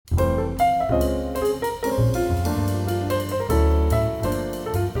I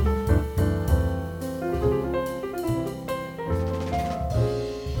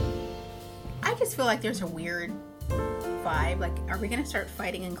just feel like there's a weird vibe. Like, are we going to start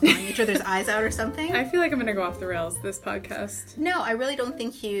fighting and clawing each other's eyes out or something? I feel like I'm going to go off the rails this podcast. No, I really don't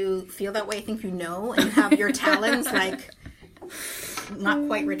think you feel that way. I think you know, and you have your talons, like, not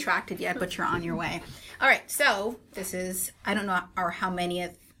quite retracted yet, but you're on your way. All right, so this is, I don't know how many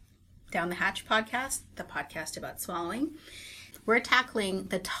Down the Hatch podcast, the podcast about swallowing. We're tackling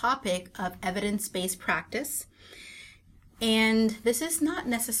the topic of evidence-based practice. And this is not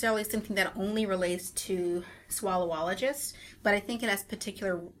necessarily something that only relates to swallowologists, but I think it has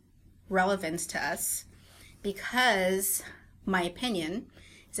particular relevance to us because my opinion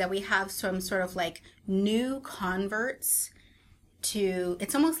is that we have some sort of like new converts to,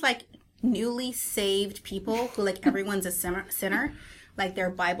 it's almost like newly saved people who like everyone's a sinner. Like they're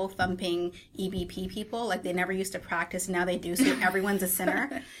Bible thumping EBP people, like they never used to practice, now they do, so everyone's a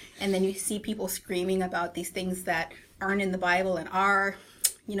sinner. And then you see people screaming about these things that aren't in the Bible and are,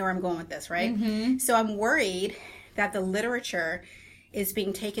 you know where I'm going with this, right? Mm-hmm. So I'm worried that the literature is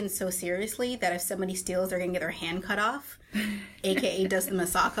being taken so seriously that if somebody steals, they're going to get their hand cut off, aka does the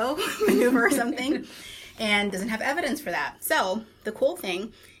Masako maneuver or something, and doesn't have evidence for that. So the cool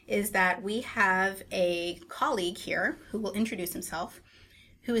thing is that we have a colleague here who will introduce himself,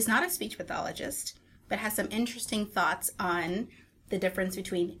 who is not a speech pathologist, but has some interesting thoughts on the difference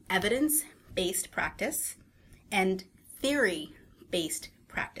between evidence-based practice and theory-based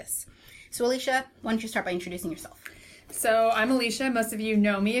practice. So Alicia, why don't you start by introducing yourself? So I'm Alicia. Most of you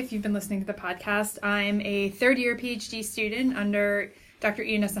know me if you've been listening to the podcast. I'm a third-year PhD student under Dr.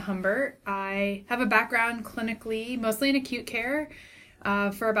 Ionessa Humbert. I have a background clinically, mostly in acute care,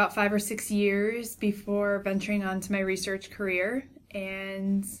 for about 5 or 6 years before venturing on to my research career,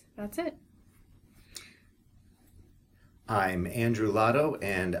 and that's it. I'm Andrew Lotto,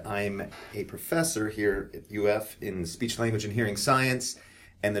 and I'm a professor here at UF in Speech, Language, and Hearing Science,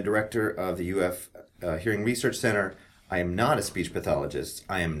 and the director of the UF Hearing Research Center. I am not a speech pathologist.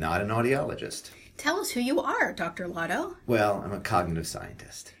 I am not an audiologist. Tell us who you are, Dr. Lotto. Well, I'm a cognitive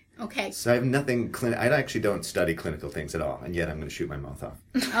scientist. Okay. So I have nothing I actually don't study clinical things at all, and yet I'm going to shoot my mouth off.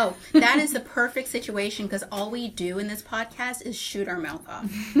 Oh, that is the perfect situation because all we do in this podcast is shoot our mouth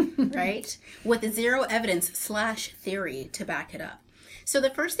off, right? With zero evidence/theory to back it up. So the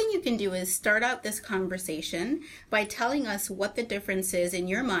first thing you can do is start out this conversation by telling us what the difference is in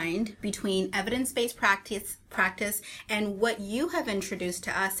your mind between evidence-based practice and what you have introduced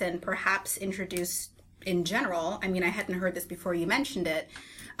to us and perhaps introduced in general. I mean, I hadn't heard this before you mentioned it.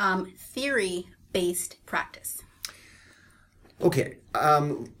 Theory-based practice. Okay,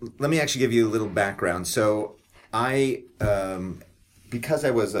 let me actually give you a little background. So I, because I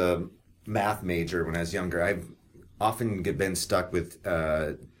was a math major when I was younger, I've often been stuck with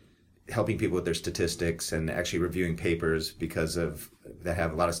helping people with their statistics and actually reviewing papers because of that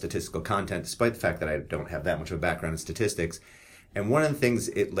have a lot of statistical content, despite the fact that I don't have that much of a background in statistics. And one of the things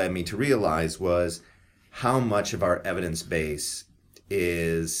it led me to realize was how much of our evidence base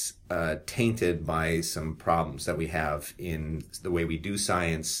is tainted by some problems that we have in the way we do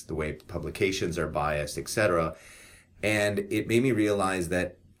science, the way publications are biased, etc. And it made me realize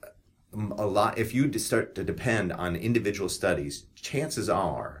that a lot, if you start to depend on individual studies, chances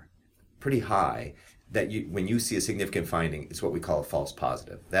are pretty high that when you see a significant finding, it's what we call a false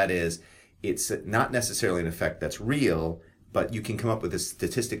positive. That is, it's not necessarily an effect that's real, but you can come up with a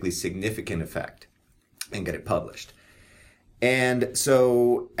statistically significant effect and get it published. And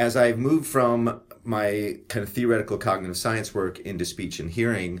so as I've moved from my kind of theoretical cognitive science work into speech and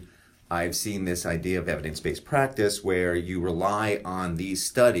hearing, I've seen this idea of evidence-based practice where you rely on these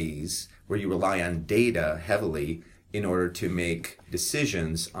studies, where you rely on data heavily in order to make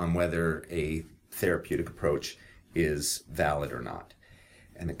decisions on whether a therapeutic approach is valid or not.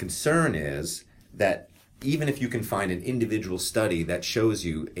 And the concern is that even if you can find an individual study that shows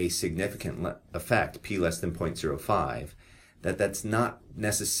you a significant effect, p less than 0.05, that's not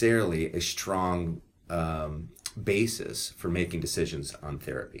necessarily a strong basis for making decisions on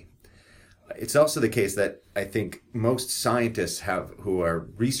therapy. It's also the case that I think most scientists who are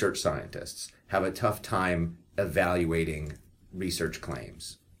research scientists have a tough time evaluating research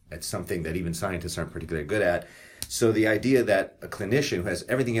claims. It's something that even scientists aren't particularly good at. So the idea that a clinician who has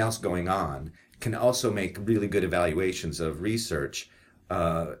everything else going on can also make really good evaluations of research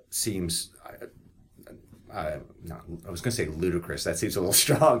seems, I was going to say ludicrous. That seems a little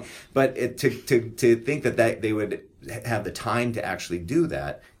strong. But to think that they would have the time to actually do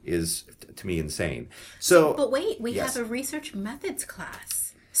that is, to me, insane. So, but wait, we yes. have a research methods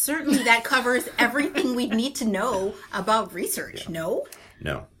class. certainly that covers everything we need to know about research. No?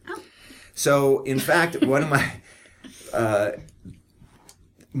 No. So, in fact, one of my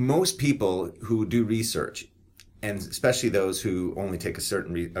most people who do research, and especially those who only take a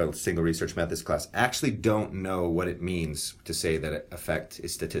single research methods class, actually don't know what it means to say that an effect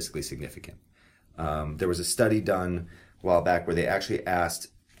is statistically significant. There was a study done a while back where they actually asked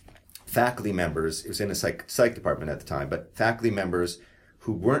faculty members, it was in a psych department at the time, but faculty members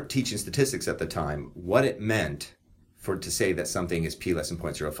who weren't teaching statistics at the time, what it meant to say that something is p less than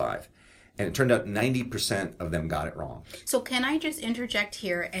 0.05. And it turned out 90% of them got it wrong. So can I just interject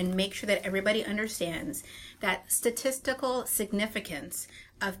here and make sure that everybody understands that statistical significance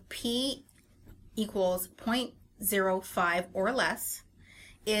of p equals 0.05 or less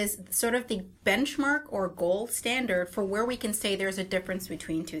is sort of the benchmark or gold standard for where we can say there's a difference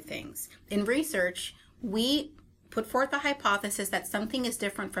between two things. In research, we put forth a hypothesis that something is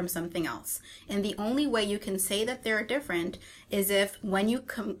different from something else. And the only way you can say that they're different is if when you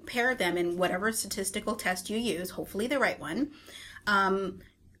compare them in whatever statistical test you use, hopefully the right one,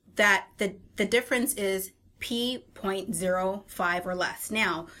 that the difference is p 0.05 or less.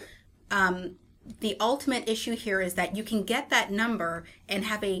 Now, the ultimate issue here is that you can get that number and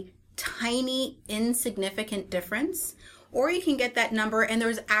have a tiny, insignificant difference, or you can get that number and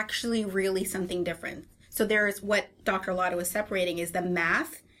there's actually really something different. So there's what Dr. Lotto is separating is the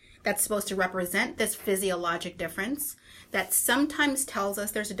math that's supposed to represent this physiologic difference that sometimes tells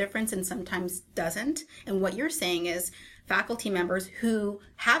us there's a difference and sometimes doesn't. And what you're saying is faculty members who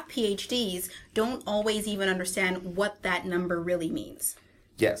have PhDs don't always even understand what that number really means.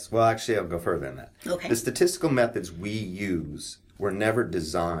 Yes. Well, actually, I'll go further than that. Okay. The statistical methods we use were never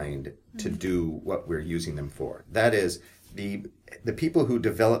designed to do what we're using them for. That is, the people who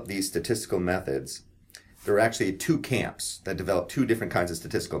develop these statistical methods, there are actually two camps that develop two different kinds of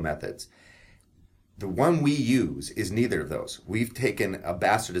statistical methods. The one we use is neither of those. We've taken a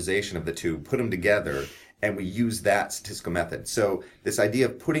bastardization of the two, put them together, and we use that statistical method. So this idea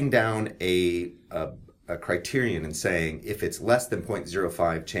of putting down a criterion and saying if it's less than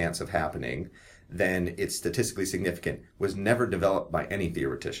 0.05 chance of happening, then it's statistically significant was never developed by any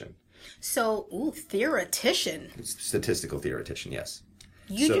theoretician. So, theoretician. Statistical theoretician, yes.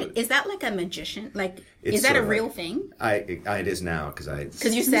 Is that like a magician? Like, is that a real thing? It is now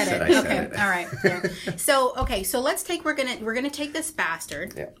because you said it. I Okay, said it. all right. Yeah. So let's take we're gonna take this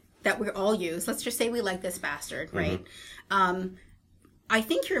bastard that we all use. Let's just say we like this bastard, right? I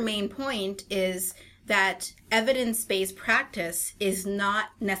think your main point is that evidence-based practice is not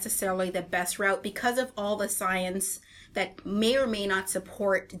necessarily the best route because of all the science that may or may not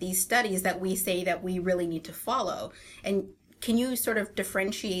support these studies that we say that we really need to follow. And can you sort of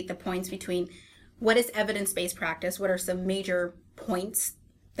differentiate the points between what is evidence-based practice? What are some major points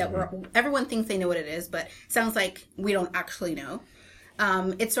that everyone thinks they know what it is, but sounds like we don't actually know.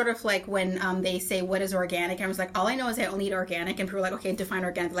 It's sort of like when they say, what is organic? And I was like, all I know is I only eat organic. And people are like, okay, define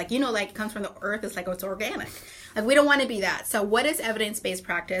organic. Like, like it comes from the earth. It's like, oh, it's organic. Like, we don't want to be that. So what is evidence-based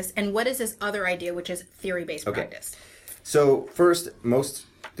practice? And what is this other idea, which is theory-based practice? So first, most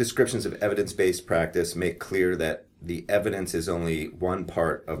descriptions of evidence-based practice make clear that the evidence is only one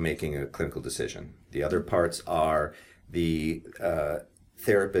part of making a clinical decision. The other parts are the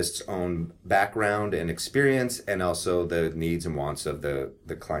therapist's own background and experience, and also the needs and wants of the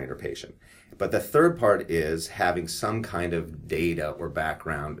client or patient. But the third part is having some kind of data or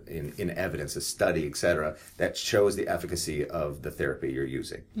background in evidence, a study, etc., that shows the efficacy of the therapy you're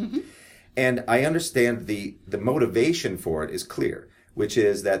using. And I understand the motivation for it is clear, which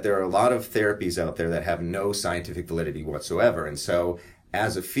is that there are a lot of therapies out there that have no scientific validity whatsoever. And so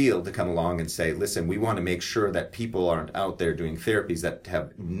as a field to come along and say, listen, we want to make sure that people aren't out there doing therapies that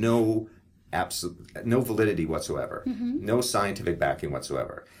have no validity whatsoever, no scientific backing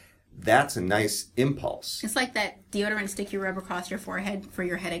whatsoever. That's a nice impulse. It's like that deodorant stick you rub across your forehead for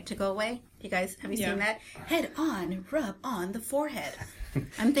your headache to go away. You guys, have you seen that? Head on, rub on the forehead.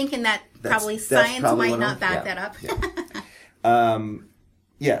 I'm thinking that science might not back that up.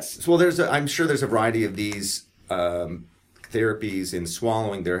 Yes. Well, I'm sure there's a variety of these therapies in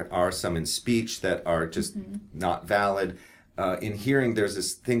swallowing. There are some in speech that are just not valid. In hearing, there's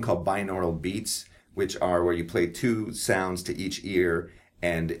this thing called binaural beats, which are where you play two sounds to each ear,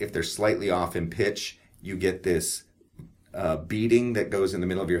 and if they're slightly off in pitch, you get this beating that goes in the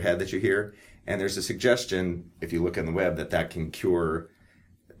middle of your head that you hear. And there's a suggestion, if you look on the web, that can cure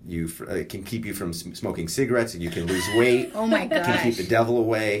it can keep you from smoking cigarettes, and you can lose weight. Oh my It can keep gosh. the devil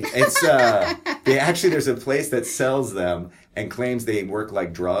away. It's there's a place that sells them and claims they work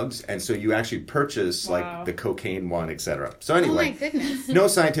like drugs, and so you actually purchase Wow. like the cocaine one, etc. So Oh my anyway, goodness. no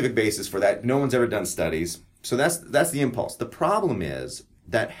scientific basis for that. No one's ever done studies. So that's the impulse. The problem is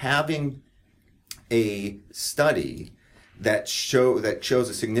that having a study that shows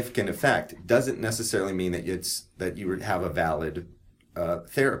a significant effect doesn't necessarily mean that you would have a valid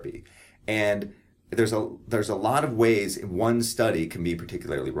therapy. And there's a lot of ways one study can be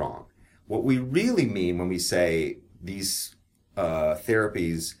particularly wrong. What we really mean when we say these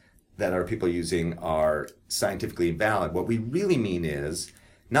therapies that our people using are scientifically invalid, what we really mean is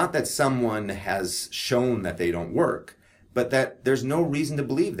not that someone has shown that they don't work, but that there's no reason to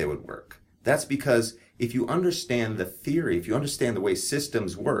believe they would work. That's because if you understand the theory, if you understand the way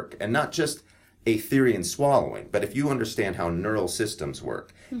systems work, and not just a theory in swallowing, but if you understand how neural systems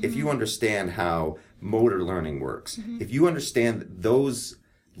work, if you understand how motor learning works, if you understand those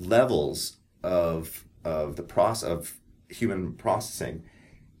levels of the process of human processing,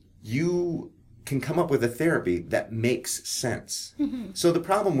 you can come up with a therapy that makes sense. So the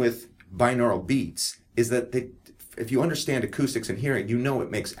problem with binaural beats is that if you understand acoustics and hearing, you know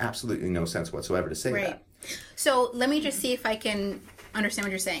it makes absolutely no sense whatsoever to say Right. that. So let me just see if I can understand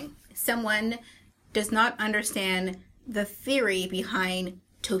what you're saying. Someone does not understand the theory behind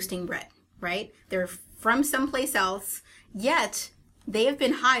toasting bread, right? They're from someplace else, yet they have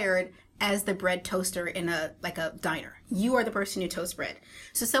been hired as the bread toaster in a diner. You are the person who toasts bread.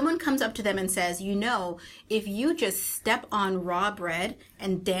 So someone comes up to them and says, if you just step on raw bread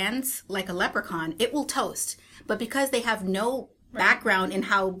and dance like a leprechaun, it will toast. But because they have no background in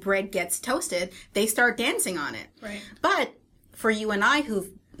how bread gets toasted, they start dancing on it. Right. But for you and I,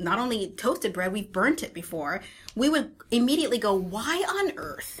 who've not only toasted bread, we've burnt it before, we would immediately go, why on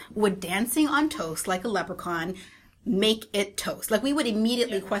earth would dancing on toast like a leprechaun make it toast? Like, we would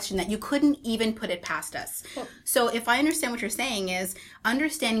immediately question that. You couldn't even put it past us. So if I understand what you're saying is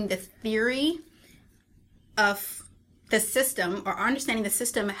understanding the theory of the system, or understanding the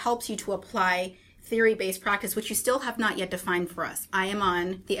system, helps you to apply theory-based practice, which you still have not yet defined for us. I am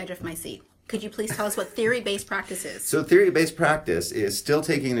on the edge of my seat. Could you please tell us what theory-based practice is? So theory-based practice is still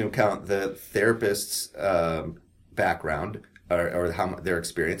taking into account the therapist's background or how their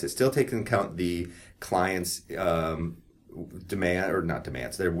experience. It's still taking into account the client's their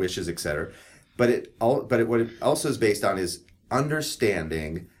wishes, etc. But what it also is based on is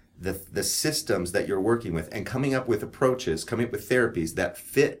understanding the systems that you're working with and coming up with approaches, coming up with therapies that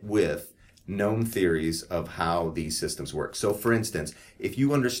fit with known theories of how these systems work. So for instance, if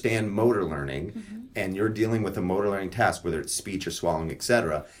you understand motor learning and you're dealing with a motor learning task, whether it's speech or swallowing,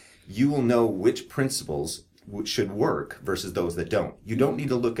 etc., you will know which principles should work versus those that don't. You don't need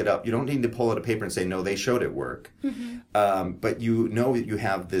to look it up. You don't need to pull out a paper and say, no, they showed it work. But you know that you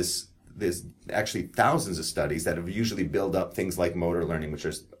have this actually thousands of studies that have usually built up things like motor learning, which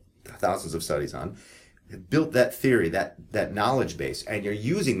there's thousands of studies on, built that theory, that knowledge base, and you're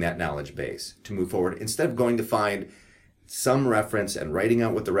using that knowledge base to move forward instead of going to find some reference and writing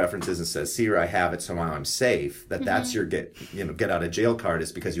out what the reference is and says, see, here I have it, so now I'm safe. That's your get out of jail card,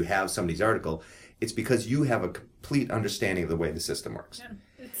 is because you have somebody's article. It's because you have a complete understanding of the way the system works.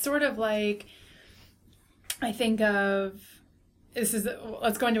 Yeah. It's sort of like, I think of,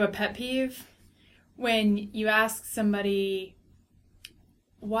 let's go into a pet peeve. When you ask somebody,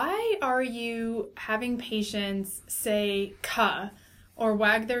 why are you having patients say "ka" or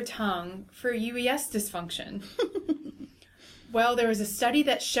wag their tongue for UES dysfunction? Well, there was a study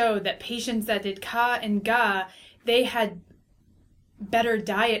that showed that patients that did "ka" and "ga," they had better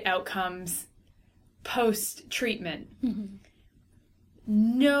diet outcomes post-treatment.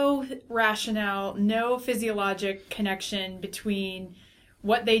 No rationale, no physiologic connection between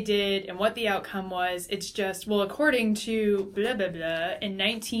what they did and what the outcome was. It's just, well, according to blah, blah, blah, in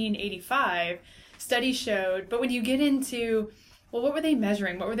 1985, studies showed, but when you get into, well, what were they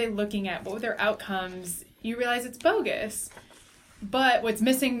measuring? What were they looking at? What were their outcomes? You realize it's bogus. But what's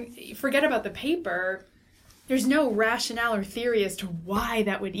missing, forget about the paper, there's no rationale or theory as to why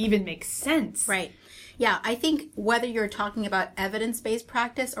that would even make sense. Right. Yeah, I think whether you're talking about evidence-based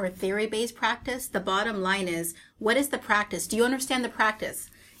practice or theory-based practice, the bottom line is, what is the practice? Do you understand the practice?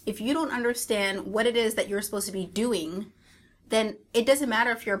 If you don't understand what it is that you're supposed to be doing, then it doesn't matter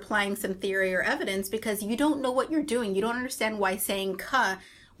if you're applying some theory or evidence, because you don't know what you're doing. You don't understand why saying "ka"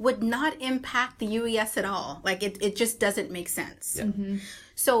 would not impact the UES at all. Like, it just doesn't make sense. Yeah.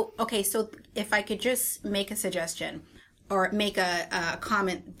 So if I could just make a suggestion or make a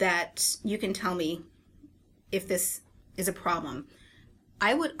comment that you can tell me if this is a problem.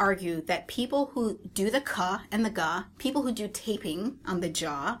 I would argue that people who do the ka and the ga, people who do taping on the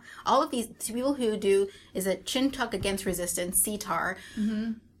jaw, all of these people who do is a chin tuck against resistance, sitar.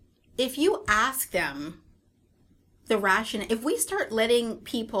 If you ask them the rationale, if we start letting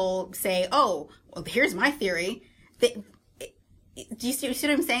people say, "Oh, well, here's my theory," do you see what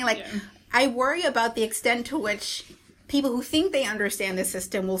I'm saying? Like, yeah. I worry about the extent to which people who think they understand the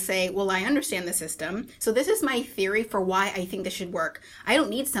system will say, well, I understand the system, so this is my theory for why I think this should work. I don't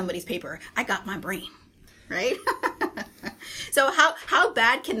need somebody's paper. I got my brain, right? So how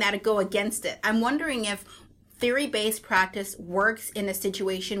bad can that go against it? I'm wondering if theory-based practice works in a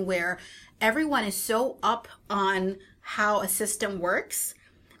situation where everyone is so up on how a system works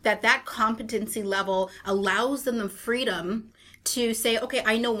that competency level allows them the freedom to say, okay,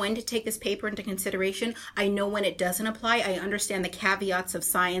 I know when to take this paper into consideration. I know when it doesn't apply. I understand the caveats of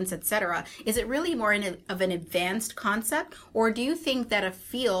science, etc. Is it really more of an advanced concept? Or do you think that a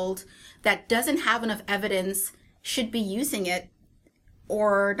field that doesn't have enough evidence should be using it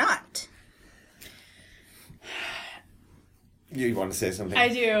or not? You want to say something? I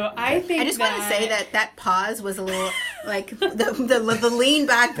do. I think I just want to say that pause was a little like the lean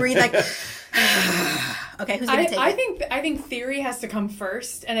back breathe, like okay, who's going to take it? I think theory has to come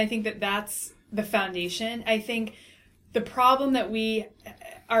first, and I think that's the foundation. I think the problem that we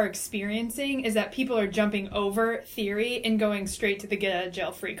are experiencing is that people are jumping over theory and going straight to the get out of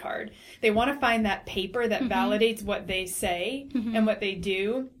jail free card. They want to find that paper that validates what they say and what they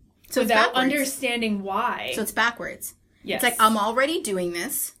do, so without understanding why. So it's backwards. Yes. It's like, I'm already doing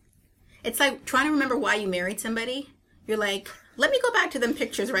this. It's like trying to remember why you married somebody. You're like, let me go back to them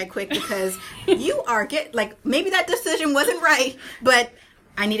pictures right quick because you are maybe that decision wasn't right, but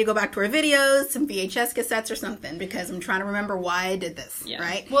I need to go back to our videos, some VHS cassettes or something because I'm trying to remember why I did this,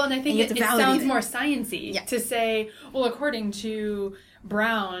 right? Well, and I think it sounds more sciencey to say, well, according to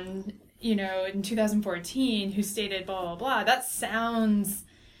Brown, in 2014, who stated blah, blah, blah, that sounds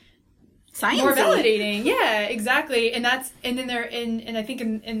sciencey. More validating. Yeah, exactly. And I think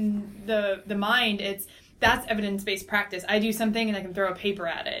in the mind, that's evidence-based practice. I do something and I can throw a paper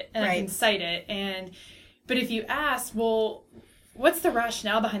at it and I can cite it. But if you ask, well, what's the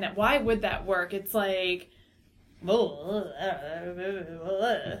rationale behind that? Why would that work? It's like, and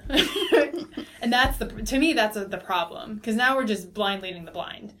to me, that's the problem. Because now we're just blind leading the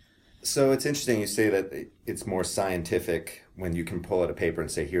blind. So it's interesting you say that it's more scientific when you can pull out a paper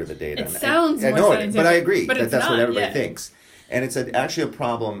and say, here are the data. It sounds more scientific. But I agree but that's what everybody thinks. And it's actually a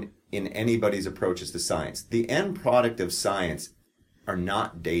problem in anybody's approaches to science. The end product of science are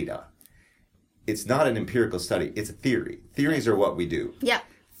not data. It's not an empirical study. It's a theory. Theories are what we do. Yeah.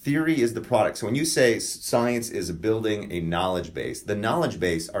 Theory is the product. So when you say science is building a knowledge base, the knowledge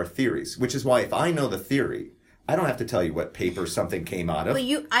base are theories, which is why if I know the theory, I don't have to tell you what paper something came out of.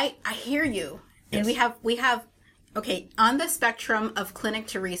 Well, I hear you. And we have okay, on the spectrum of clinic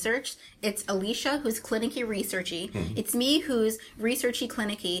to research, it's Alicia who's clinicy researchy. Mm-hmm. It's me who's researchy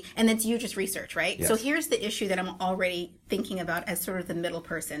clinicy, and it's you just research, right? Yes. So here's the issue that I'm already thinking about as sort of the middle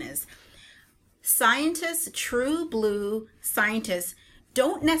person is scientists, true blue scientists,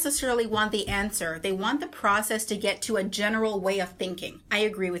 don't necessarily want the answer. They want the process to get to a general way of thinking. I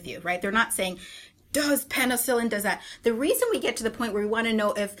agree with you, right? They're not saying, does penicillin, does that? The reason we get to the point where we want to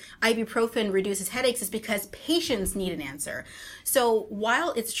know if ibuprofen reduces headaches is because patients need an answer. So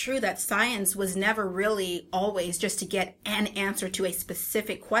while it's true that science was never really always just to get an answer to a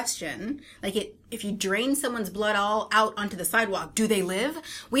specific question, if you drain someone's blood all out onto the sidewalk, do they live?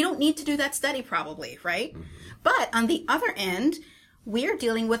 We don't need to do that study probably, right? Mm-hmm. But on the other end, we are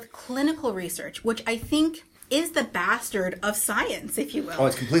dealing with clinical research, which I think is the bastard of science, if you will. Oh,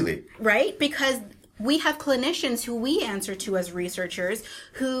 it's completely. Right? Because we have clinicians who we answer to as researchers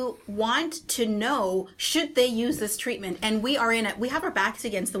who want to know, should they use this treatment? And we have our backs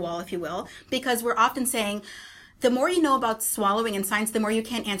against the wall, if you will, because we're often saying, the more you know about swallowing and science, the more you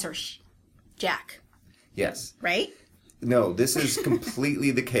can't answer Jack. Yes. Right? No, this is completely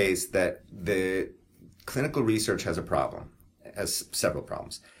the case that the clinical research has a problem, has several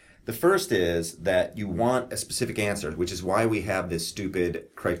problems. The first is that you want a specific answer, which is why we have this stupid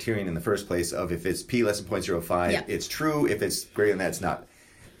criterion in the first place of if it's p less than 0.05, it's true. If it's greater than that, it's not.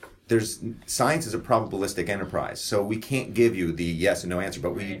 Science is a probabilistic enterprise, so we can't give you the yes and no answer,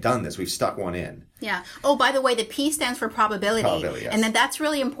 but we've done this. We've stuck one in. Yeah. Oh, by the way, the P stands for probability. Probability, yes. And that's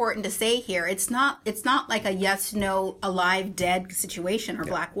really important to say here. It's not like a yes, no, alive, dead situation or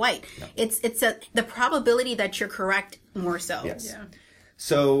black, white. No. It's the probability that you're correct more so. Yes. Yeah.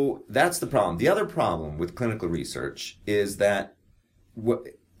 So that's the problem. The other problem with clinical research is that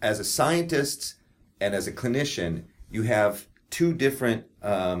as a scientist and as a clinician, you have two different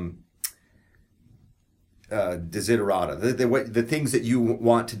desiderata, the things that you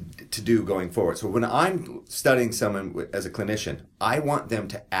want to do going forward. So when I'm studying someone as a clinician, I want them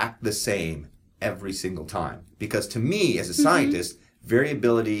to act the same every single time. Because to me, as a scientist,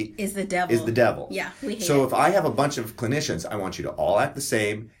 variability is the devil. Yeah, we hate So it. if I have a bunch of clinicians, I want you to all act the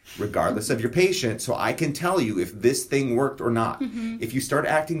same, regardless of your patient, so I can tell you if this thing worked or not. If you start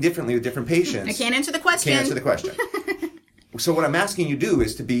acting differently with different patients... I can't answer the question. Can't answer the question. So what I'm asking you to do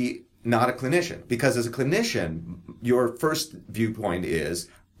is to be not a clinician. Because as a clinician, your first viewpoint is,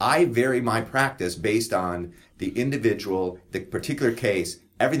 I vary my practice based on the individual, the particular case.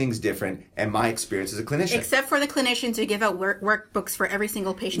 Everything's different, and my experience as a clinician. Except for the clinicians who give out workbooks for every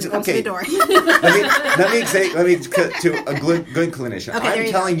single patient who comes to the door. let me to a good clinician. Okay,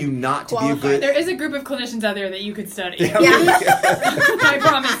 I'm telling you not to be a good... There is a group of clinicians out there that you could study. Yeah. I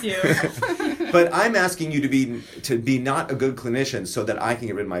promise you. But I'm asking you to be not a good clinician so that I can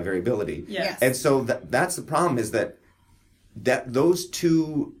get rid of my variability. Yes. And so that's the problem, is that those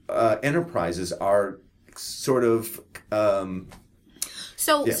two enterprises are sort of...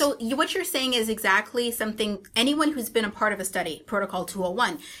 So Yes. What you're saying is exactly something anyone who's been a part of a study, Protocol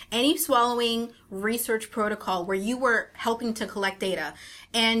 201, any swallowing research protocol where you were helping to collect data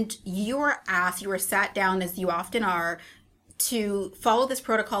and you were sat down, as you often are, to follow this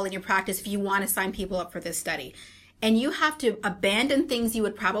protocol in your practice if you want to sign people up for this study. And you have to abandon things you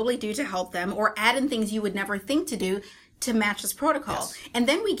would probably do to help them or add in things you would never think to do to match this protocol. Yes. And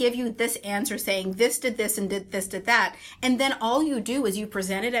then we give you this answer saying this did this and did this did that. And then all you do is you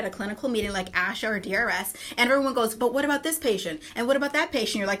present it at a clinical meeting like ASHA or DRS, and everyone goes, but what about this patient? And what about that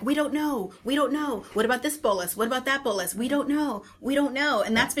patient? You're like, we don't know. We don't know. What about this bolus? What about that bolus? We don't know. We don't know.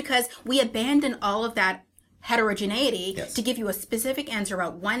 And that's because we abandon all of that heterogeneity Yes. to give you a specific answer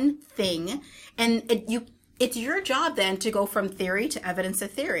about one thing. And it's your job then to go from theory to evidence to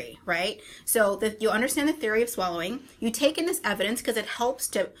theory, right? So that you understand the theory of swallowing, you take in this evidence because it helps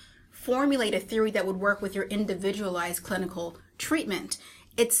to formulate a theory that would work with your individualized clinical treatment.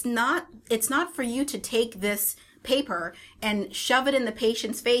 It's not for you to take this paper and shove it in the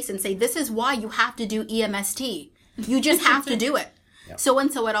patient's face and say, this is why you have to do EMST. You just have to do it. Yeah.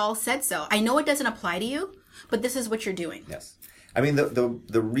 So-and-so it all said so. I know it doesn't apply to you, but this is what you're doing. Yes. I mean,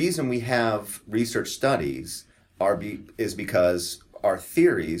 the reason we have research studies is because our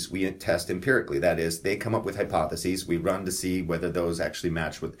theories we test empirically. That is, they come up with hypotheses. We run to see whether those actually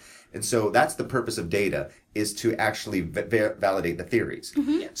match with. And so that's the purpose of data, is to actually validate the theories.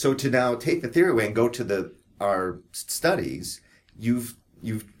 Mm-hmm. So to now take the theory away and go to our studies, you've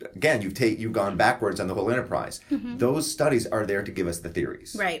gone backwards on the whole enterprise. Mm-hmm. Those studies are there to give us the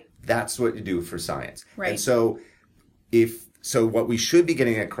theories. Right. That's what you do for science. Right. And so So what we should be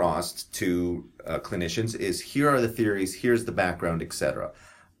getting across to clinicians is, here are the theories, here's the background, etc.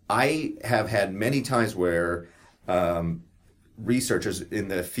 I have had many times where researchers in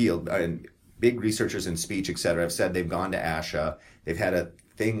the field, big researchers in speech, etc., have said they've gone to ASHA, they've had a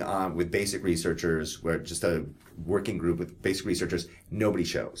thing on with basic researchers, where just a working group with basic researchers, nobody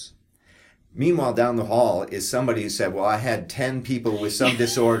shows. Meanwhile, down the hall is somebody who said, well, I had 10 people with some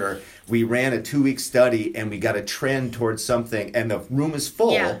disorder. We ran a 2-week study and we got a trend towards something, and the room is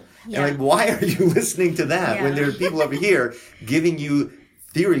full. Yeah. Yeah. And like, why are you listening to that when Yeah. there are people over here giving you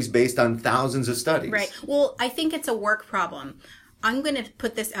theories based on thousands of studies? Right. Well, I think it's a work problem. I'm going to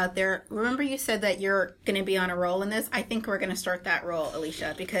put this out there. Remember you said that you're going to be on a roll in this? I think we're going to start that roll,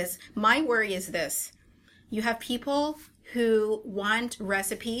 Alicia, because my worry is this. You have people who want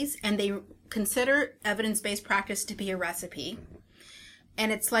recipes and they consider evidence-based practice to be a recipe.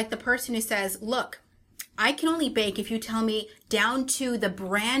 And it's like the person who says, look, I can only bake if you tell me down to the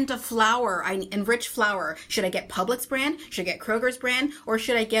brand of flour, enriched flour. Should I get Publix brand? Should I get Kroger's brand? Or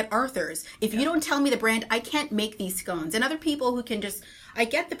should I get Arthur's? If you don't tell me the brand, I can't make these scones. And other people who can just, I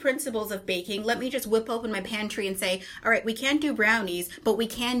get the principles of baking. Let me just whip open my pantry and say, all right, we can't do brownies, but we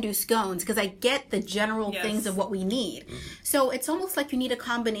can do scones, because I get the general things of what we need. So it's almost like you need a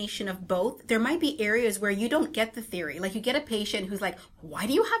combination of both. There might be areas where you don't get the theory. Like you get a patient who's like, why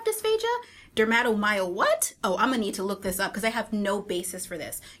do you have dysphagia? Dermatomyo what? Oh, I'm going to need to look this up because I have no basis for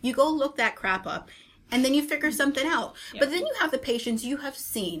this. You go look that crap up and then you figure something out. But then you have the patients you have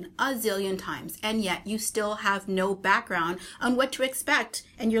seen a zillion times, and yet you still have no background on what to expect,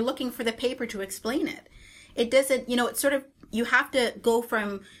 and you're looking for the paper to explain it. It doesn't, it's sort of, you have to go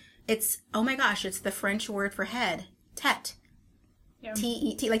from, oh my gosh, it's the French word for head, tête. Yeah.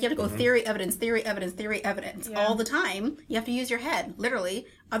 T-E-T, like you have to go theory, evidence, theory, evidence, theory, evidence all the time. You have to use your head, literally.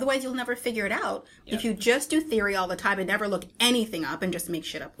 Otherwise, you'll never figure it out. Yep. If you just do theory all the time and never look anything up and just make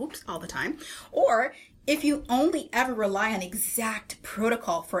shit up, all the time. Or if you only ever rely on exact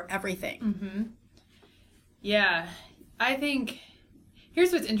protocol for everything. Yeah, I think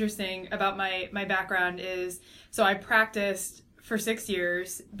here's what's interesting about my background is, so I practiced for 6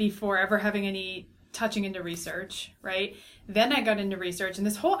 years before ever having any touching into research, right? Then I got into research, and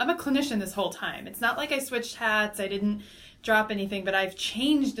I'm a clinician this whole time. It's not like I switched hats, I didn't drop anything, but I've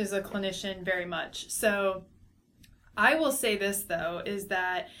changed as a clinician very much. So I will say this, though, is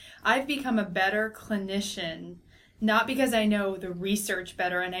that I've become a better clinician, not because I know the research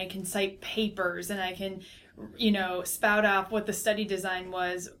better and I can cite papers and I can, spout off what the study design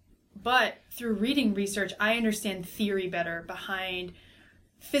was, but through reading research, I understand theory better behind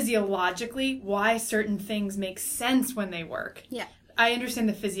physiologically why certain things make sense when they work. Yeah. I understand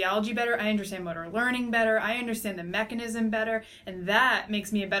the physiology better. I understand motor learning better. I understand the mechanism better. And that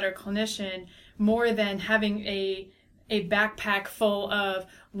makes me a better clinician more than having a backpack full of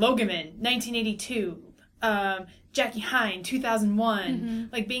Logeman, 1982, Jackie Hine, 2001,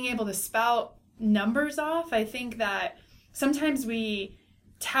 like being able to spout numbers off. I think that sometimes we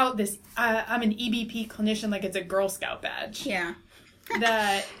tout this, I'm an EBP clinician like it's a Girl Scout badge. Yeah.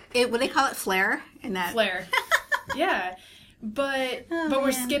 That What they call it, flair? Flair. Yeah. But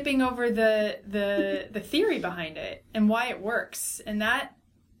we're skipping over the theory behind it and why it works. And that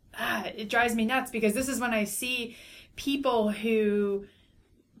it drives me nuts, because this is when I see people who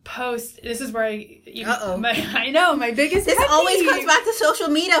post. This is where I know my biggest. This always comes back to social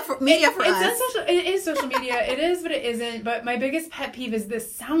media for us. It is social media. It is, but it isn't. But my biggest pet peeve is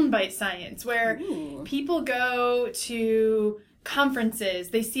this soundbite science, where people go to conferences.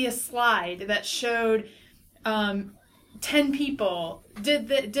 They see a slide that showed 10 people did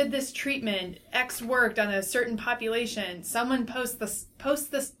this treatment. X worked on a certain population. Someone posts the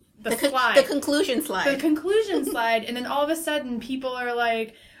slide. The conclusion slide. The conclusion slide, and then all of a sudden people are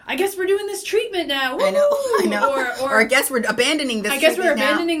like, I guess we're doing this treatment now. Woo! I know. Or I guess we're abandoning this. I guess we're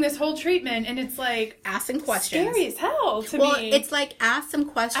abandoning this whole treatment, and it's like asking questions. Scary as hell to me. Well, it's like ask some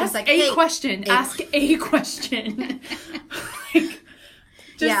questions. Ask like a question. Ask a question. Like,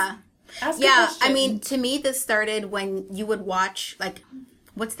 yeah. Ask a question. I mean, to me, this started when you would watch, like,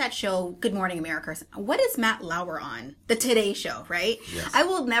 what's that show? Good Morning America. What is Matt Lauer on? The Today Show, right? Yes. I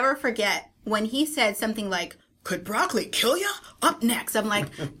will never forget when he said something like, "Could broccoli kill you?" Up next. I'm like,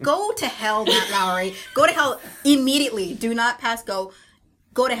 go to hell, Matt Lauer. Go to hell immediately. Do not pass go.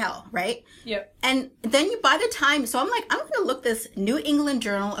 Go to hell, right? Yep. And then by the time, so I'm like, I'm going to look this New England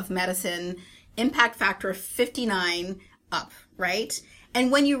Journal of Medicine impact factor 59 up, right?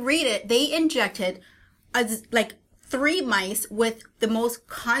 And when you read it, they injected like 3 mice with the most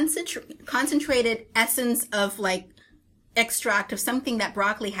concentrated essence of like extract of something that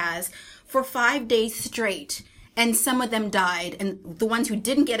broccoli has for 5 days straight. And some of them died. And the ones who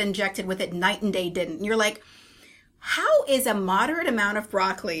didn't get injected with it night and day didn't. And you're like, how is a moderate amount of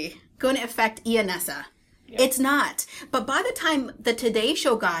broccoli going to affect Ionessa? Yep. It's not. But by the time the Today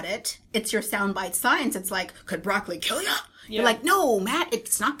Show got it, it's your soundbite science. It's like, could broccoli kill you? Yep. You're like, no, Matt,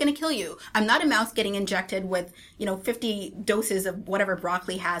 it's not going to kill you. I'm not a mouse getting injected with, 50 doses of whatever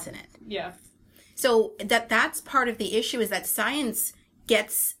broccoli has in it. Yeah. So that's part of the issue, is that science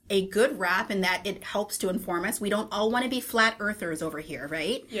gets a good rap and that it helps to inform us. We don't all want to be flat earthers over here,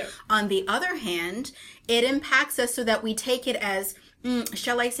 right? Yeah. On the other hand, it impacts us so that we take it as,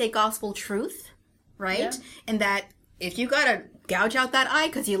 shall I say, gospel truth, right? Yeah. And that if you got to gouge out that eye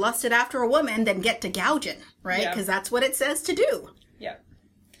because you lusted after a woman, then get to gouging, right? Because that's what it says to do. Yeah.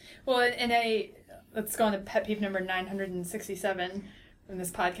 Well, let's go on to pet peeve number 967 from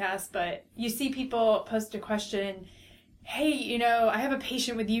this podcast, but you see people post a question, hey, I have a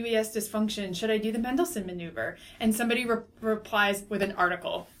patient with UES dysfunction. Should I do the Mendelssohn maneuver? And somebody replies with an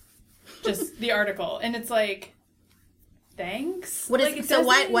article. Just the article. And it's like, thanks? Why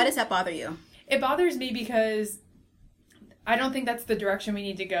does that bother you? It bothers me because I don't think that's the direction we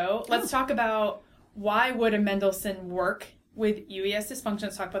need to go. Let's talk about why would a Mendelssohn work with UES dysfunction.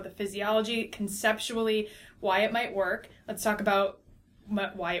 Let's talk about the physiology, conceptually, why it might work. Let's talk about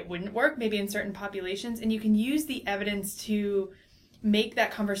why it wouldn't work, maybe in certain populations, and you can use the evidence to make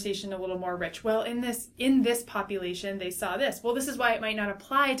that conversation a little more rich. Well, in this population, they saw this. Well, this is why it might not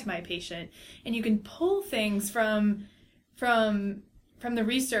apply to my patient. And you can pull things from the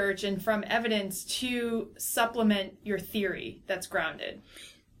research and from evidence to supplement your theory that's grounded.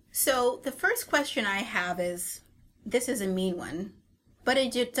 So the first question I have is, this is a mean one, but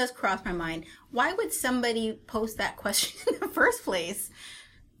it does cross my mind. Why would somebody post that question in the first place?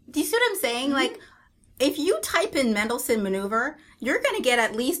 Do you see what I'm saying? Mm-hmm. Like, if you type in Mendelssohn maneuver, you're going to get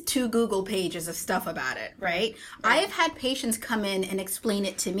at least 2 Google pages of stuff about it, right? I have had patients come in and explain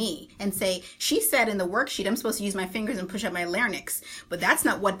it to me and say, she said in the worksheet, I'm supposed to use my fingers and push up my larynx, but that's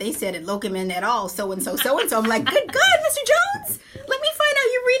not what they said at Logomin at all, so-and-so, so-and-so. I'm like, good God, Mr. Jones, let me find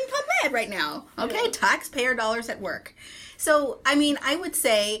out you're reading PubMed right now, okay? Yeah. Taxpayer dollars at work. So, I mean, I would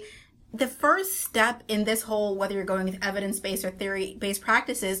say the first step in this whole, whether you're going with evidence-based or theory-based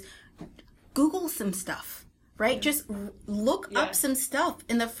practices, Google some stuff, right? Just look up some stuff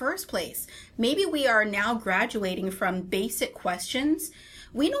in the first place. Maybe we are now graduating from basic questions.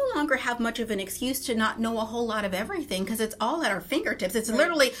 We no longer have much of an excuse to not know a whole lot of everything because it's all at our fingertips. It's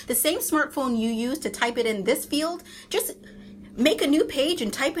literally the same smartphone you use to type it in this field. Just make a new page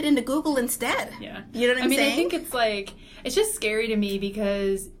and type it into Google instead. Yeah. You know what I'm saying? I think it's like, it's just scary to me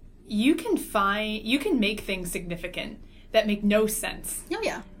because you can make things significant that make no sense. Oh,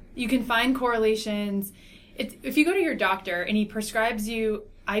 yeah. You can find correlations. If you go to your doctor and he prescribes you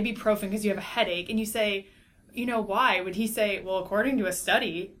ibuprofen because you have a headache and you say, you know, why? Would he say, well, according to a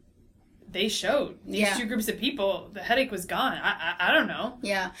study, they showed these 2 groups of people, the headache was gone. I don't know.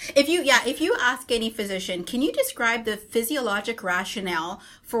 Yeah. If you ask any physician, can you describe the physiologic rationale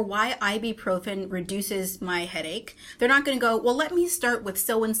for why ibuprofen reduces my headache? They're not going to go, well, let me start with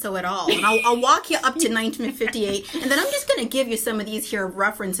so-and-so et al. And I'll walk you up to 1958. And then I'm just going to give you some of these here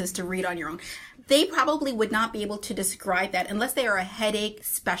references to read on your own. They probably would not be able to describe that unless they are a headache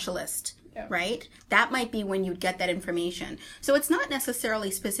specialist. Yeah. Right? That might be when you'd get that information. So it's not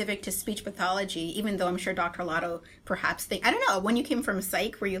necessarily specific to speech pathology, even though I'm sure Dr. Lotto perhaps I don't know, when you came from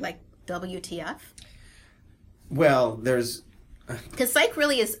psych, were you like, WTF? Well, there's... Because psych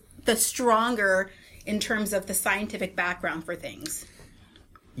really is the stronger in terms of the scientific background for things.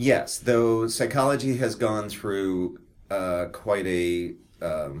 Yes, though psychology has gone through quite a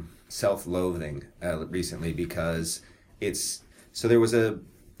self-loathing recently because it's... So there was a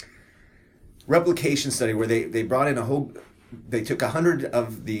replication study where they brought in they took 100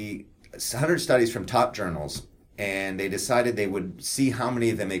 studies from top journals and they decided they would see how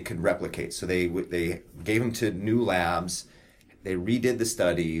many of them they could replicate. So they gave them to new labs, they redid the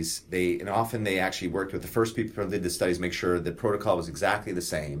studies, and often they actually worked with the first people who did the studies, make sure the protocol was exactly the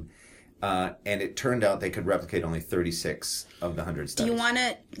same. And it turned out they could replicate only 36 of the 100 studies.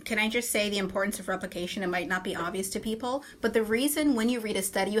 Can I just say the importance of replication? It might not be obvious to people, but the reason when you read a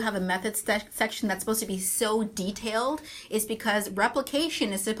study, you have a methods section that's supposed to be so detailed is because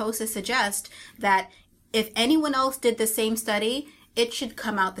replication is supposed to suggest that if anyone else did the same study, it should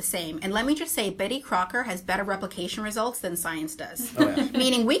come out the same. And let me just say, Betty Crocker has better replication results than science does. Oh, yeah.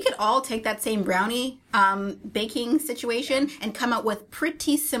 Meaning we could all take that same brownie baking situation and come out with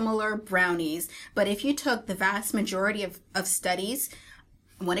pretty similar brownies. But if you took the vast majority of studies,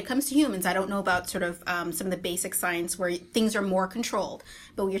 when it comes to humans, I don't know about sort of some of the basic science where things are more controlled.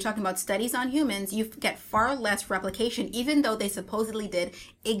 But when you're talking about studies on humans, you get far less replication, even though they supposedly did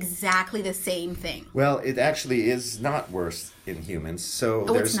exactly the same thing. Well, it actually is not worse in humans.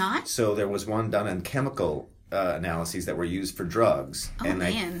 So it's not? So there was one done on chemical analyses that were used for drugs. Oh, and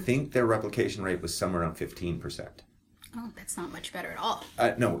man. I think their replication rate was somewhere around 15%. Oh, that's not much better at all.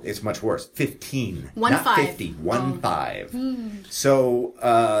 No, it's much worse. 15. 1 not 5. 50. 1 5.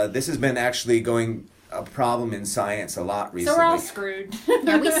 So this has been actually going a problem in science a lot recently. So we're all screwed.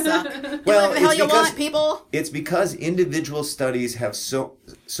 Yeah, we suck. Well, what the hell you want, people? It's because individual studies have so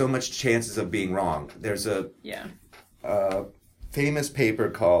much chances of being wrong. There's a famous paper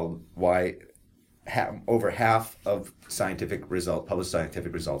called Why Over Half of published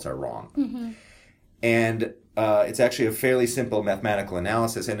scientific results are wrong. Mm-hmm. And it's actually a fairly simple mathematical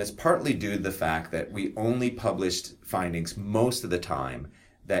analysis, and it's partly due to the fact that we only published findings most of the time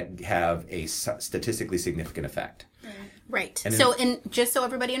that have a statistically significant effect. Right. And just so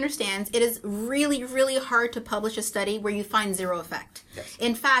everybody understands, it is really, really hard to publish a study where you find zero effect. Yes.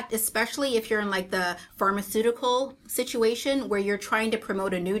 In fact, especially if you're in like the pharmaceutical situation where you're trying to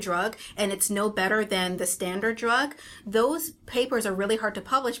promote a new drug and it's no better than the standard drug, those papers are really hard to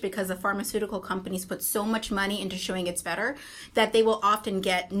publish because the pharmaceutical companies put so much money into showing it's better that they will often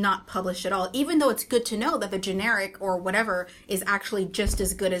get not published at all, even though it's good to know that the generic or whatever is actually just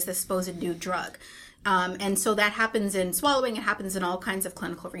as good as the supposed new drug. And so that happens in swallowing. It happens in all kinds of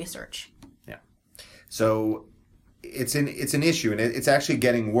clinical research. Yeah. So it's an issue, and it's actually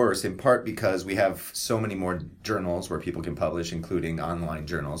getting worse in part because we have so many more journals where people can publish, including online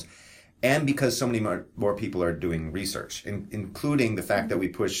journals, and because so many more people are doing research, including the fact that we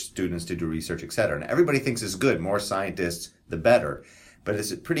push students to do research, et cetera. And everybody thinks it's good. More scientists, the better. But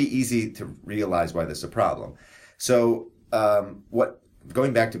it's pretty easy to realize why this is a problem. So what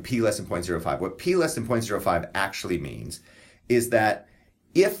going back to p less than 0.05, what p less than 0.05 actually means is that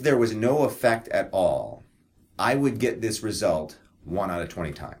if there was no effect at all, I would get this result 1 out of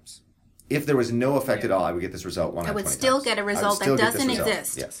 20 times. If there was no effect at all, I would get this result 1 out of 20 times. I would still get a result that doesn't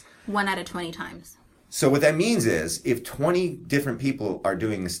exist. Yes. 1 out of 20 times. So what that means is if 20 different people are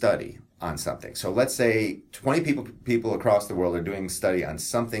doing a study on something, so let's say 20 people across the world are doing a study on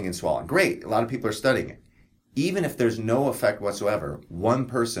something in swallowing. Great, a lot of people are studying it. Even if there's no effect whatsoever, one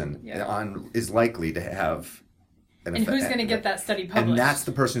person is likely to have an effect. And who's going to get that study published? And that's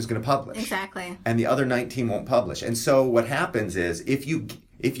the person who's going to publish. Exactly. And the other 19 won't publish. And so what happens is if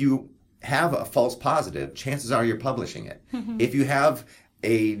you have a false positive, chances are you're publishing it. If you have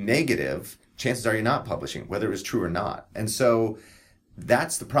a negative, chances are you're not publishing, whether it's true or not. And so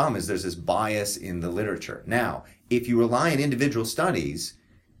that's the problem, is there's this bias in the literature. Now, if you rely on individual studies,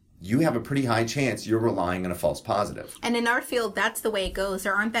 you have a pretty high chance you're relying on a false positive. And in our field, that's the way it goes.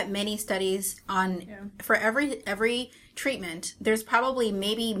 There aren't that many studies on for every treatment. There's probably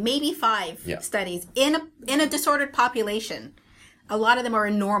maybe 5 studies in a disordered population. A lot of them are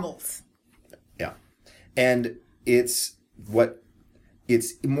in normals. Yeah. And it's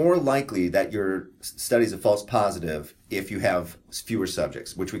more likely that your study's a false positive if you have fewer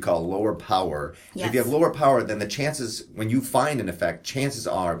subjects, which we call lower power. Yes. If you have lower power, then the chances, when you find an effect, chances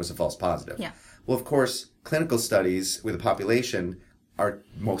are it was a false positive. Yeah. Well, of course, clinical studies with a population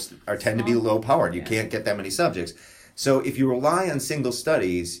tend to be low powered. You can't get that many subjects. So if you rely on single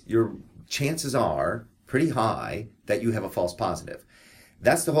studies, your chances are pretty high that you have a false positive.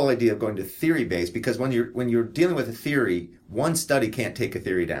 That's the whole idea of going to theory-based, because when you're dealing with a theory, one study can't take a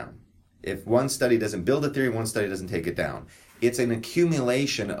theory down. If one study doesn't build a theory, one study doesn't take it down. It's an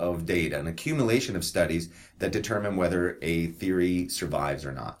accumulation of data, an accumulation of studies that determine whether a theory survives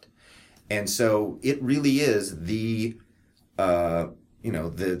or not. And so it really is the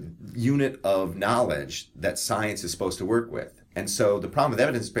unit of knowledge that science is supposed to work with. And so the problem with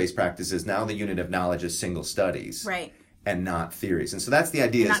evidence-based practice is now the unit of knowledge is single studies. Right. And not theories. And so that's the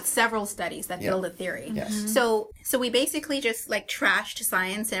idea. Not several studies that build a theory. Yes. Mm-hmm. So we basically just like trashed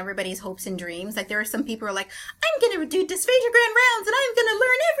science and everybody's hopes and dreams. Like there are some people who are like, I'm going to do dysphagia grand rounds and I'm going to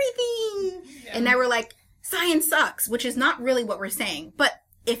learn everything. Yeah. And now we're like, science sucks, which is not really what we're saying. But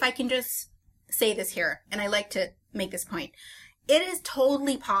if I can just say this here, and I like to make this point, it is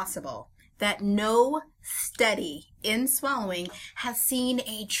totally possible that no study in swallowing has seen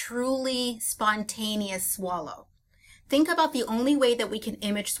a truly spontaneous swallow. Think about the only way that we can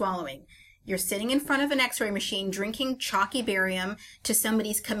image swallowing. You're sitting in front of an x-ray machine drinking chalky barium to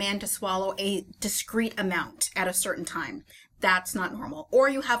somebody's command to swallow a discrete amount at a certain time. That's not normal. Or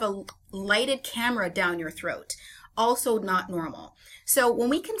you have a lighted camera down your throat. Also not normal. So when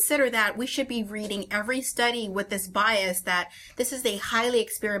we consider that, we should be reading every study with this bias that this is a highly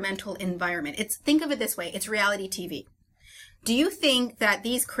experimental environment. Think of it this way. It's reality TV. Do you think that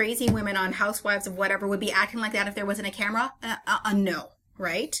these crazy women on Housewives of whatever would be acting like that if there wasn't a camera? No,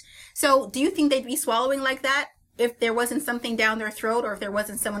 right? So do you think they'd be swallowing like that if there wasn't something down their throat or if there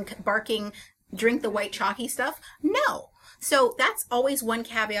wasn't someone barking, drink the white chalky stuff? No. So that's always one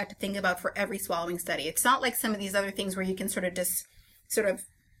caveat to think about for every swallowing study. It's not like some of these other things where you can sort of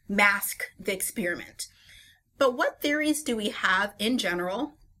mask the experiment. But what theories do we have in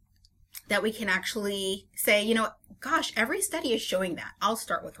general that we can actually say, gosh, every study is showing that? I'll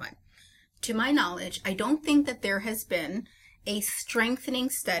start with one. To my knowledge, I don't think that there has been a strengthening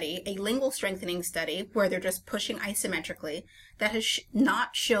study, a lingual strengthening study, where they're just pushing isometrically, that has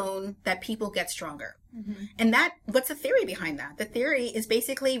not shown that people get stronger. Mm-hmm. And what's the theory behind that? The theory is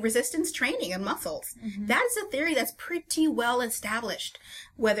basically resistance training in muscles. Mm-hmm. That is a theory that's pretty well established,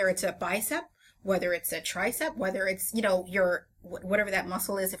 whether it's a bicep, whether it's a tricep, whether it's, your whatever that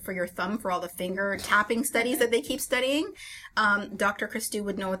muscle is for your thumb, for all the finger tapping studies that they keep studying. Dr. Christou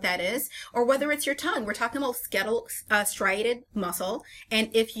would know what that is. Or whether it's your tongue. We're talking about striated muscle. And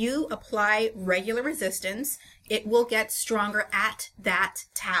if you apply regular resistance, it will get stronger at that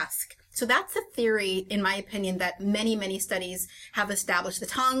task. So that's a theory, in my opinion, that many, many studies have established. The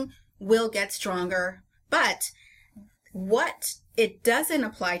tongue will get stronger. But what it doesn't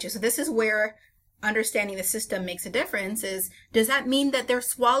apply to, so this is where understanding the system makes a difference, is does that mean that their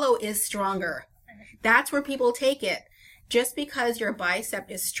swallow is stronger? That's where people take it. Just because your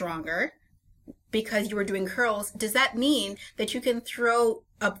bicep is stronger, because you were doing curls, does that mean that you can throw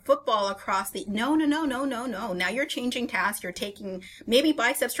a football across the... No. Now you're changing tasks. You're taking... Maybe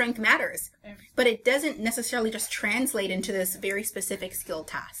bicep strength matters, but it doesn't necessarily just translate into this very specific skill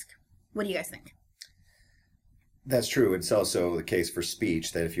task. What do you guys think? That's true. It's also the case for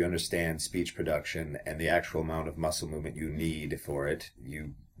speech that if you understand speech production and the actual amount of muscle movement you need for it,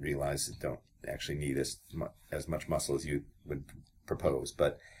 you realize that you don't actually need as much muscle as you would propose.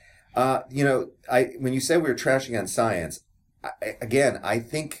 But, when you say we were trashing on science, I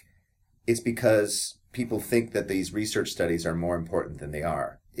think it's because people think that these research studies are more important than they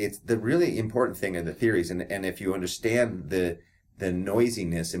are. It's the really important thing are the theories. And if you understand the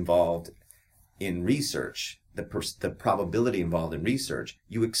noisiness involved in research, the probability involved in research,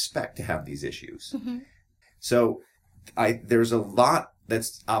 you expect to have these issues. Mm-hmm. So there's a lot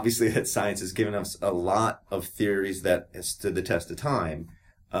that's obviously that science has given us a lot of theories that has stood the test of time.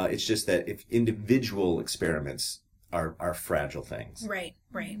 It's just that if individual experiments are fragile things. Right.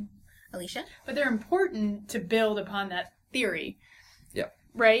 Alicia? But they're important to build upon that theory. Yeah.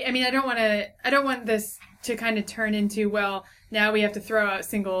 Right? I mean, I don't want this to kind of turn into, well, now we have to throw out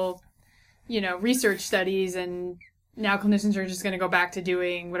single research studies, and now clinicians are just going to go back to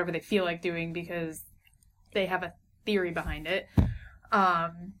doing whatever they feel like doing because they have a theory behind it. I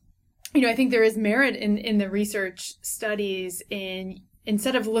think there is merit in the research studies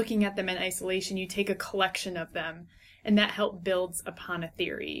instead of looking at them in isolation, you take a collection of them, and that help builds upon a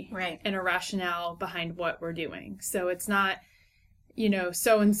theory. Right. And a rationale behind what we're doing. So it's not,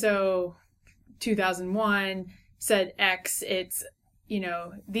 so-and-so 2001 said X, it's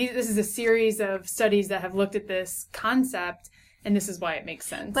this is a series of studies that have looked at this concept, and this is why it makes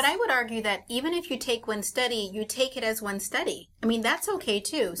sense. But I would argue that even if you take one study, you take it as one study. I mean, that's okay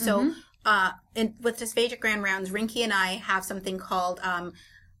too. So, with Dysphagic Grand Rounds, Rinky and I have something called,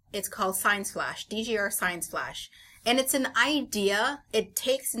 it's called Science Flash, DGR Science Flash. And it's an idea, it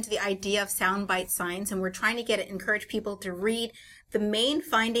takes into the idea of soundbite science, and we're trying to encourage people to read the main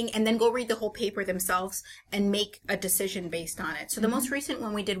finding and then go read the whole paper themselves and make a decision based on it. So the most recent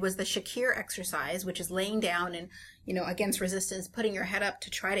one we did was the Shakir exercise, which is laying down and, against resistance, putting your head up to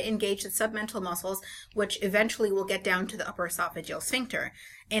try to engage the submental muscles, which eventually will get down to the upper esophageal sphincter.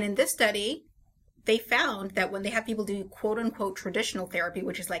 And in this study, they found that when they have people do quote unquote traditional therapy,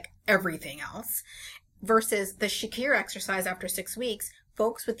 which is like everything else, versus the Shakir exercise after 6 weeks,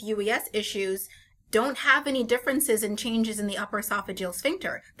 folks with UES issues don't have any differences in changes in the upper esophageal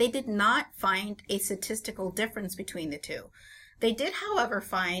sphincter. They did not find a statistical difference between the two. They did, however,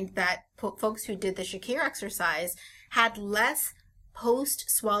 find that folks who did the Shakir exercise had less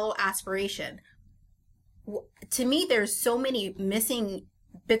post-swallow aspiration. To me, there's so many missing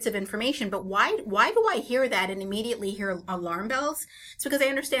bits of information, but why do I hear that and immediately hear alarm bells? It's because I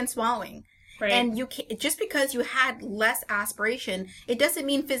understand swallowing. Right. And just because you had less aspiration, it doesn't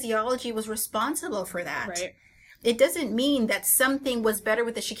mean physiology was responsible for that. Right. It doesn't mean that something was better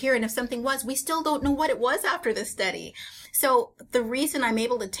with the Shakir, and if something was, we still don't know what it was after the study. So the reason I'm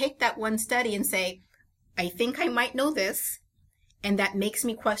able to take that one study and say, I think I might know this, and that makes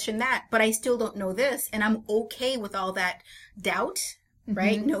me question that, but I still don't know this, and I'm okay with all that doubt,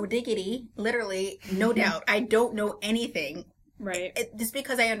 right? No diggity, literally, no doubt. I don't know anything. Right. Just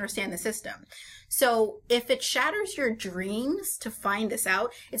because I understand the system. So if it shatters your dreams to find this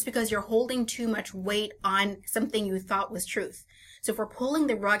out, it's because you're holding too much weight on something you thought was truth. So if we're pulling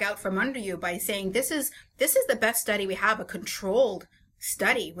the rug out from under you by saying this is the best study we have, a controlled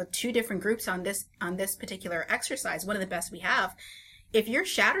study with 2 different groups on this particular exercise, one of the best we have. If you're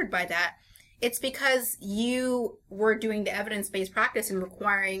shattered by that, it's because you were doing the evidence-based practice and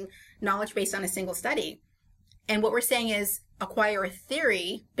requiring knowledge based on a single study. And what we're saying is acquire a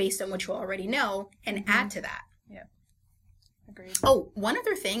theory based on what you already know and add to that. Yeah. Agreed. Oh, one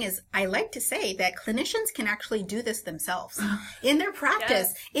other thing is I like to say that clinicians can actually do this themselves in their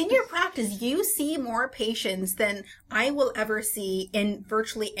practice. Yes. In your practice, you see more patients than I will ever see in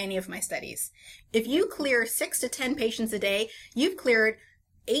virtually any of my studies. If you clear 6 to 10 patients a day, you've cleared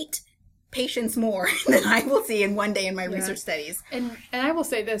 8 patients more than I will see in one day in my research studies. And I will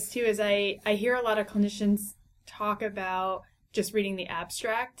say this too, is I hear a lot of clinicians talk about just reading the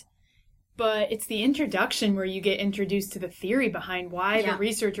abstract, but it's the introduction where you get introduced to the theory behind why the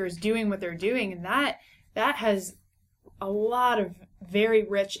researcher is doing what they're doing, and that has a lot of very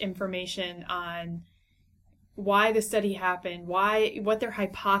rich information on why the study happened, what their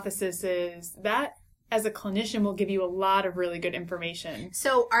hypothesis is. That, as a clinician, will give you a lot of really good information.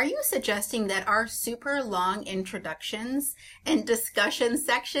 So are you suggesting that our super long introductions and discussion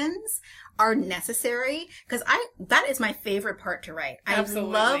sections are necessary? Because that is my favorite part to write.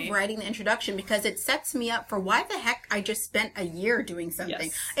 Absolutely. I love writing the introduction because it sets me up for why the heck I just spent a year doing something.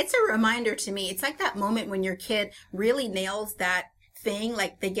 Yes. It's a reminder to me. It's like that moment when your kid really nails that thing,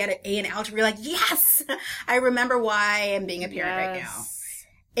 like they get an A in algebra, you're like, yes, I remember why I'm being a parent right now.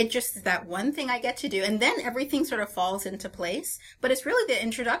 it just is that one thing I get to do. And then everything sort of falls into place. But it's really the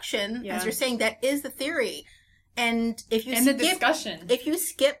introduction, as you're saying, that is the theory. And if you the discussion. If you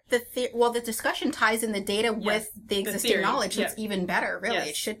skip the discussion ties in the data with the existing knowledge. It's even better, really. Yes.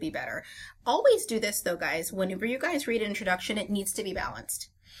 It should be better. Always do this, though, guys. Whenever you guys read an introduction, it needs to be balanced.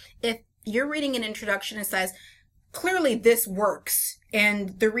 If you're reading an introduction and says, clearly this works,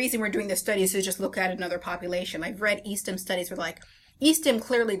 and the reason we're doing this study is to just look at another population. I've read eSTEM studies where like, eSTEM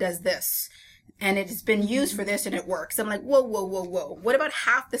clearly does this, and it has been used for this and it works. I'm like, whoa. What about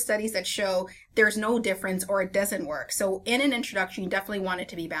half the studies that show there's no difference or it doesn't work? So in an introduction, you definitely want it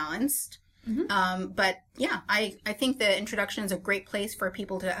to be balanced. But yeah, I think the introduction is a great place for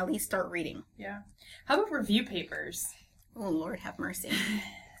people to at least start reading. Yeah. How about review papers? Oh, Lord have mercy.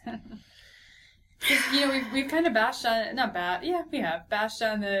 We've kind of bashed on, we have bashed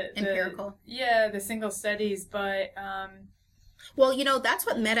on the empirical. The single studies, but well, that's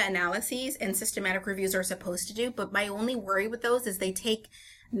what meta-analyses and systematic reviews are supposed to do, but my only worry with those is they take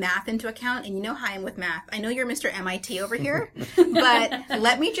math into account, and you know how I am with math. I know you're Mr. MIT over here, but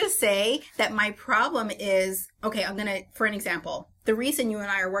let me just say that my problem is, okay, for an example, the reason you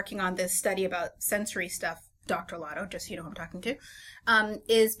and I are working on this study about sensory stuff, Dr. Lotto, just so you know who I'm talking to,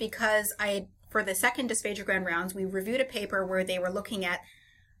 is because for the second dysphagia grand rounds, we reviewed a paper where they were looking at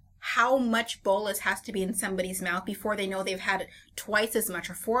how much bolus has to be in somebody's mouth before they know they've had twice as much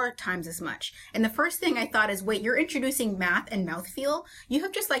or 4 times as much. And the first thing I thought is, wait, you're introducing math and mouthfeel? You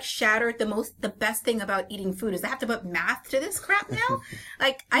have just like shattered the best thing about eating food is I have to put math to this crap now?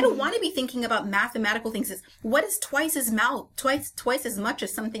 Like, I don't want to be thinking about mathematical things. What is twice as much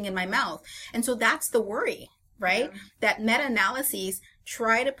as something in my mouth? And so that's the worry, right? Yeah. That meta-analyses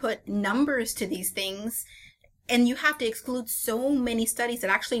try to put numbers to these things, and you have to exclude so many studies that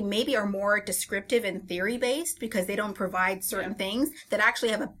actually maybe are more descriptive and theory-based because they don't provide certain things that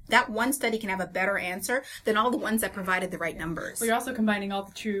actually that one study can have a better answer than all the ones that provided the right numbers. Well, you're also combining all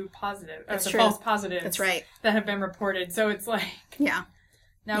the true positive, false positives. That's right. That have been reported. So it's like,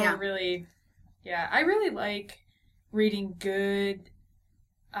 we're really, I really like reading good,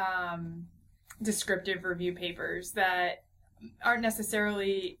 descriptive review papers that aren't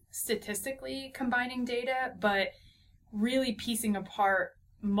necessarily statistically combining data, but really piecing apart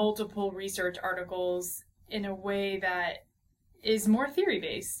multiple research articles in a way that is more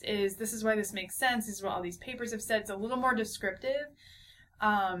theory-based. This is why this makes sense. This is what all these papers have said. It's a little more descriptive.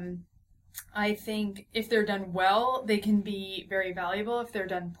 I think if they're done well, they can be very valuable. If they're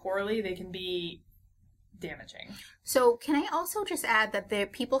done poorly, they can be damaging. So can I also just add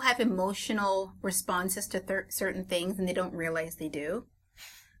that people have emotional responses to certain things and they don't realize they do?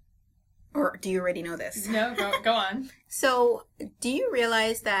 Or do you already know this? No, go on. So do you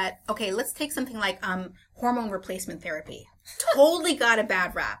realize that, okay, let's take something like hormone replacement therapy. Totally got a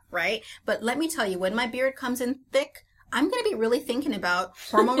bad rap, right? But let me tell you, when my beard comes in thick, I'm going to be really thinking about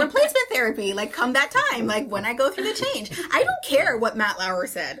hormone replacement therapy, like come that time, like when I go through the change. I don't care what Matt Lauer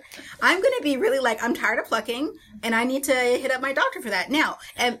said. I'm going to be really like, I'm tired of plucking and I need to hit up my doctor for that. Now,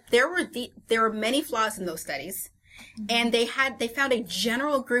 and there were many flaws in those studies, and they found a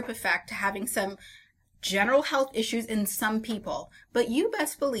general group effect to having some general health issues in some people. But you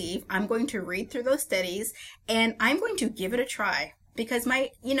best believe I'm going to read through those studies and I'm going to give it a try because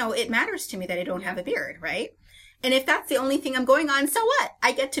it matters to me that I don't have a beard, right? And if that's the only thing I'm going on, so what?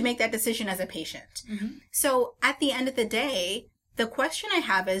 I get to make that decision as a patient. Mm-hmm. So at the end of the day, the question I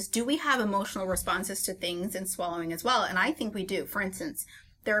have is, do we have emotional responses to things and swallowing as well? And I think we do. For instance,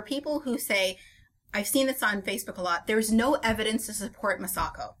 there are people who say, I've seen this on Facebook a lot, there's no evidence to support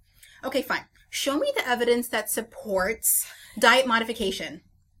Masako. Okay, fine. Show me the evidence that supports diet modification.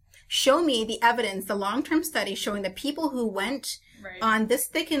 Show me the evidence, the long-term study showing that people who went on this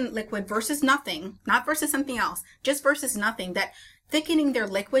thickened liquid versus nothing, not versus something else, just versus nothing, that thickening their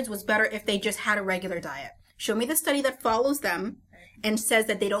liquids was better if they just had a regular diet. Show me the study that follows them and says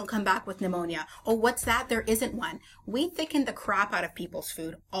that they don't come back with pneumonia. Oh, what's that? There isn't one. We thicken the crap out of people's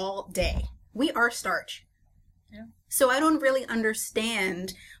food all day. We are starch. Yeah. So I don't really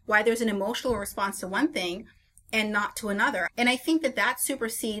understand why there's an emotional response to one thing and not to another. And I think that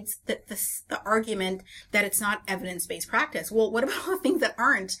supersedes the argument that it's not evidence-based practice. Well, what about all the things that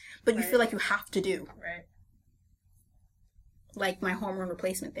aren't, but you feel like you have to do? Right. Like my hormone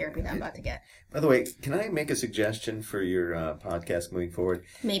replacement therapy that I'm about to get. By the way, can I make a suggestion for your podcast moving forward?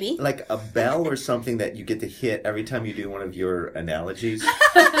 Maybe. Like a bell or something that you get to hit every time you do one of your analogies.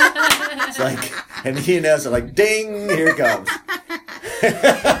 It's like, and he announces it like, ding, here it comes.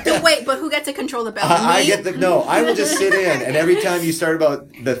 Wait, but who gets to control the bell? No, I will just sit in, and every time you start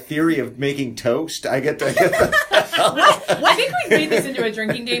about the theory of making toast, I get to I think we've made this into a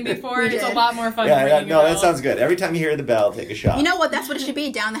drinking game before. It's a lot more fun. That sounds good. Every time you hear the bell, take a shot. You know what? That's what it should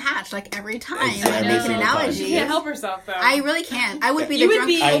be, down the hatch. Like every time I Every make an single analogy. time. She can't help herself, though. I really can't. I would be the You would drunk.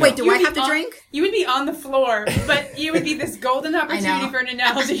 be- Oh wait, do You I would have be to on- drink? You would be on the floor, but you would be this golden opportunity for an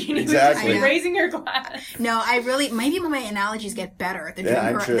analogy. And you would just Exactly. be raising your glass. No, I really. Maybe my analogies get better the Yeah,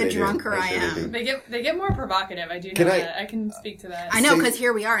 I'm drunker, sure the they do. drunker I'm I sure they am. do. They get more provocative. I do know Can I- that. I can speak to that. I know, So- because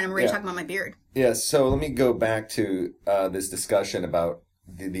here we are, and I'm already Yeah. talking about my beard. Yes, so let me go back to this discussion about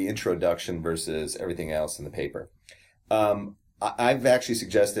the introduction versus everything else in the paper. I've actually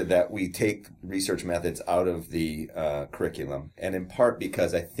suggested that we take research methods out of the curriculum, and in part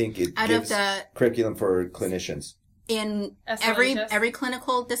because I think it Out gives of the curriculum for clinicians. in SLHS? every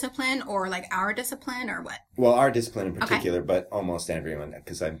clinical discipline, or like our discipline, or what? Well, our discipline in particular, but almost everyone,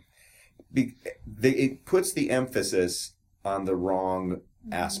 because it puts the emphasis on the wrong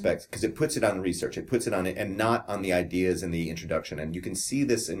aspects, because it puts it on research, it puts it on it, and not on the ideas in the introduction. And you can see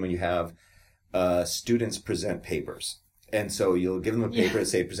this in when you have students present papers. And so you'll give them a paper and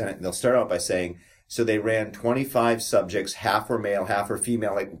say present it, and they'll start out by saying, so they ran 25 subjects, half were male, half were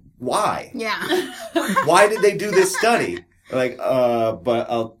female. Like, why? Yeah. Why did they do this study? Like,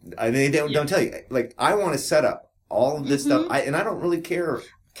 they don't tell you. Like, I want to set up all of this stuff, and I don't really care.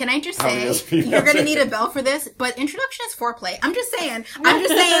 Can I just How many else say, people you're going to say? need a bell for this, but introduction is foreplay. I'm just saying,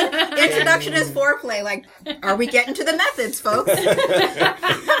 introduction is foreplay. Like, are we getting to the methods, folks?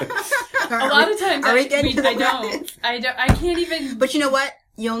 A lot of times, are we getting to the I methods? don't. I can't even. But you know what?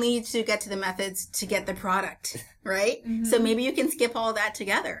 You'll need to get to the methods to get the product, right? Mm-hmm. So maybe you can skip all that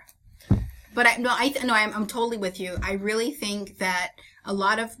together. But I'm totally with you. I really think that a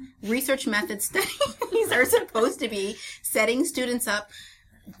lot of research method studies are supposed to be setting students up.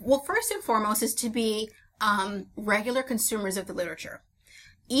 Well, first and foremost is to be regular consumers of the literature.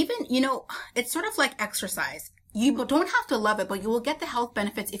 Even, it's sort of like exercise. You don't have to love it, but you will get the health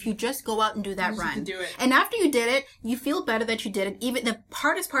benefits if you just go out and do that You just have run. to do it. And after you did it, you feel better that you did it. Even the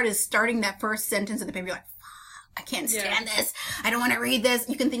hardest part is starting that first sentence of the paper. You're like, I can't stand this. I don't want to read this.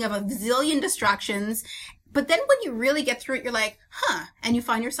 You can think of a zillion distractions. But then when you really get through it, you're like, and you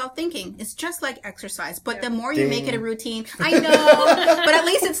find yourself thinking. It's just like exercise. But the more you make it a routine, I know, but at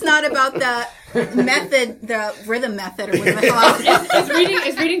least it's not about the method, the rhythm method or whatever the hell else.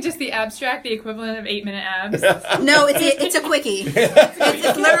 Is reading just the abstract, the equivalent of 8-minute abs? No, it's a quickie.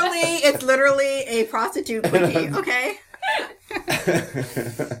 It's literally a prostitute quickie, okay?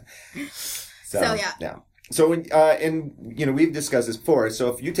 So, yeah. So, and we've discussed this before. So,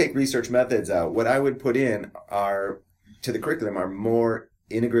 if you take research methods out, what I would put in to the curriculum are more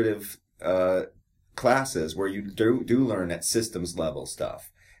integrative classes where you do learn at systems level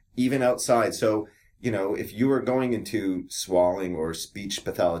stuff, even outside. So, if you are going into swallowing or speech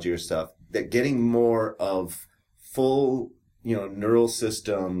pathology or stuff, that getting more of full, neural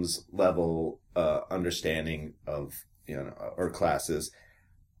systems level understanding of or classes.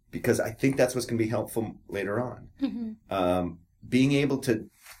 Because I think that's what's going to be helpful later on. Mm-hmm. Being able to,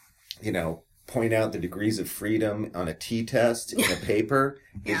 point out the degrees of freedom on a t-test in a paper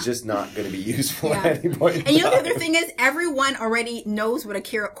is just not going to be useful at any point in And the time. other thing is, everyone already knows what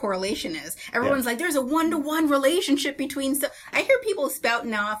a correlation is. Everyone's like, there's a 1-to-1 relationship between stuff. I hear people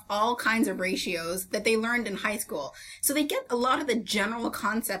spouting off all kinds of ratios that they learned in high school. So they get a lot of the general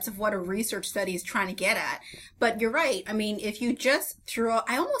concepts of what a research study is trying to get at. But you're right. I mean, if you just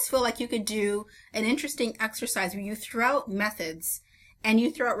I almost feel like you could do an interesting exercise where you throw out methods and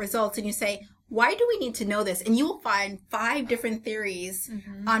you throw out results and you say, why do we need to know this? And you will find 5 different theories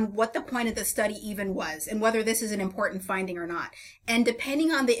on what the point of the study even was and whether this is an important finding or not. And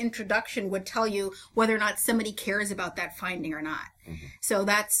depending on the introduction would tell you whether or not somebody cares about that finding or not. Mm-hmm. So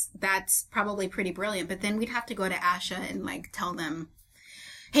that's probably pretty brilliant. But then we'd have to go to ASHA and tell them,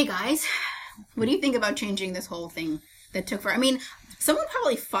 hey guys, what do you think about changing this whole thing that took I mean, someone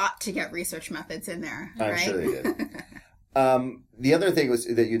probably fought to get research methods in there, right? I'm sure they did. The other thing was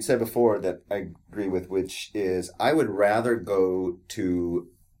that you'd said before that I agree with, which is I would rather go to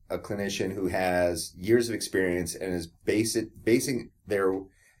a clinician who has years of experience and is basing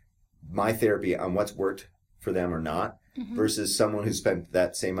my therapy on what's worked for them or not, versus someone who spent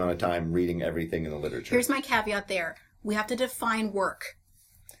that same amount of time reading everything in the literature. Here's my caveat there. We have to define work.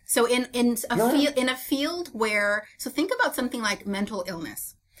 So in a field where, so think about something like mental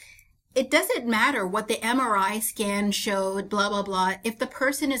illness. It doesn't matter what the MRI scan showed, blah, blah, blah, if the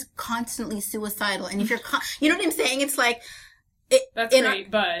person is constantly suicidal. And if you're, you know what I'm saying? It's like, that's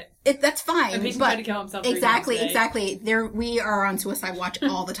great, but that's fine. the patient but tried to kill himself 3 exactly, times a day. exactly. We are on suicide watch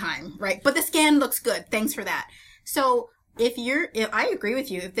all the time, right? But the scan looks good. Thanks for that. So if I agree with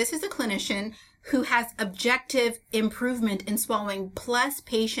you, if this is a clinician who has objective improvement in swallowing plus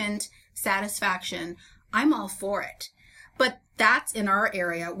patient satisfaction, I'm all for it. But that's in our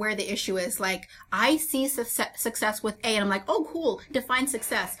area where the issue is. Like, I see success with A, and I'm like, oh, cool, define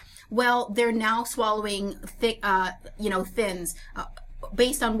success. Well, they're now swallowing thins.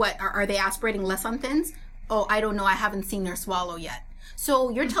 Based on what? Are they aspirating less on thins? Oh, I don't know. I haven't seen their swallow yet.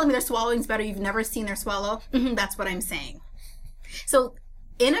 So you're telling me their swallowing's better. You've never seen their swallow? That's what I'm saying. So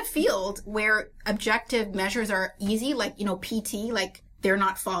in a field where objective measures are easy, like, PT, like they're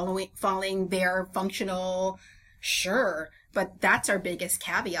not following their functional, sure. But that's our biggest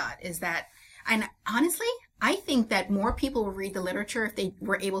caveat is that, and honestly, I think that more people will read the literature if they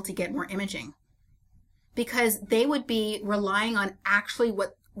were able to get more imaging, because they would be relying on actually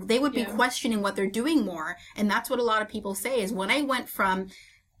what they would be questioning what they're doing more. And that's what a lot of people say is when I went from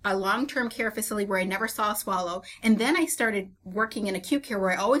a long-term care facility where I never saw a swallow, and then I started working in acute care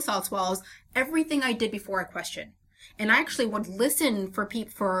where I always saw swallows, everything I did before I questioned. And I actually would listen for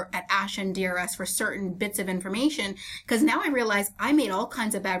people at ASH and DRS for certain bits of information, because now I realize I made all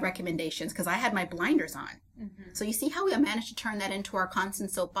kinds of bad recommendations because I had my blinders on. Mm-hmm. So you see how we managed to turn that into our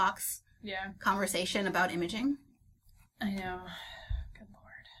constant soapbox conversation about imaging? I know. Good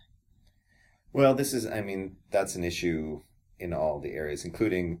Lord. Well, that's an issue in all the areas,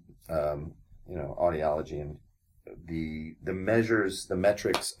 including, audiology and the measures, the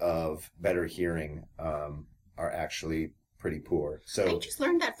metrics of better hearing, are actually pretty poor. So I just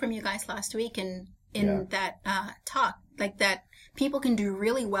learned that from you guys last week in that talk, like that people can do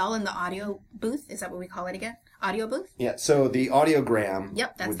really well in the audio booth. Is that what we call it again? Audio booth? Yeah. So the audiogram.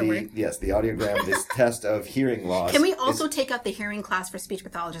 Yep, that's the word. Yes, the audiogram, this test of hearing loss. Can we also take out the hearing class for speech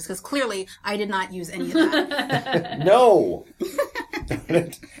pathologists? Because clearly I did not use any of that. No.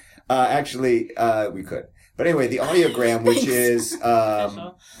 Actually, we could. But anyway, the audiogram,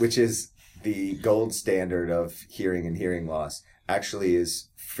 which is the gold standard of hearing and hearing loss, actually is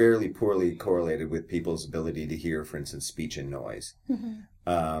fairly poorly correlated with people's ability to hear, for instance, speech and noise.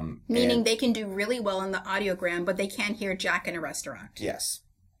 Mm-hmm. Meaning they can do really well in the audiogram, but they can't hear Jack in a restaurant. Yes.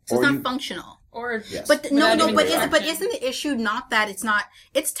 So it's not functional. Or yes. But isn't the issue not that it's not?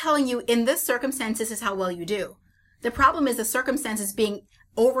 It's telling you in this circumstance this is how well you do. The problem is the circumstance is being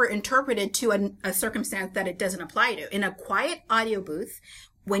over-interpreted to a circumstance that it doesn't apply to. In a quiet audio booth,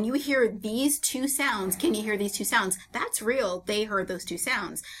 when you hear these two sounds, can you hear these two sounds? That's real. They heard those two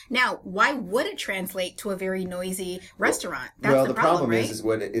sounds. Now, why would it translate to a very noisy restaurant? That's the problem, right? is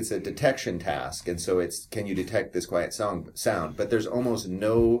it's a detection task. And so can you detect this quiet sound? But there's almost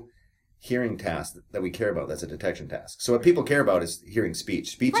no hearing task that we care about that's a detection task. So what people care about is hearing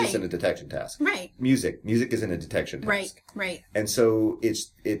speech. Speech isn't a detection task. Right. Music isn't a detection task. Right. And so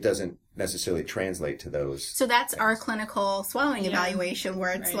it doesn't necessarily translate to those. So that's our clinical swallowing evaluation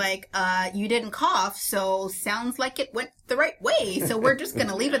where it's like, you didn't cough, so sounds like it went the right way. So we're just going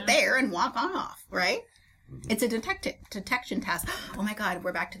to leave it there and walk on off, right? Mm-hmm. It's a detection task. Oh my God,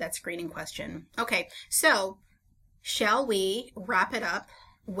 we're back to that screening question. Okay, so shall we wrap it up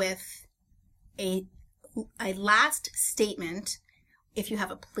with a last statement? If you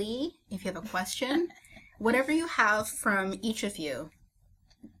have a plea, if you have a question, whatever you have from each of you.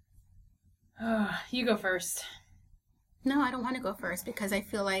 You go first. No, I don't want to go first because I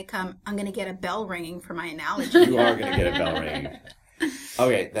feel like I'm going to get a bell ringing for my analogy. You are going to get a bell ringing.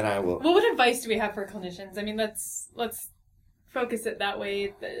 Okay, then I will. Well, what advice do we have for clinicians? I mean, let's focus it that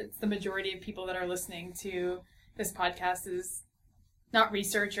way. It's the majority of people that are listening to this podcast is not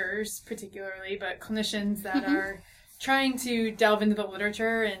researchers particularly, but clinicians that are trying to delve into the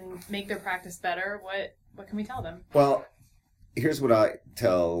literature and make their practice better. What can we tell them? Well, here's what I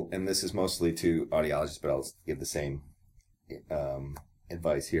tell, and this is mostly to audiologists, but I'll give the same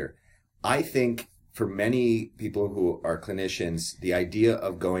advice here. I think for many people who are clinicians, the idea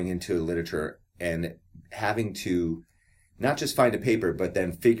of going into literature and having to not just find a paper, but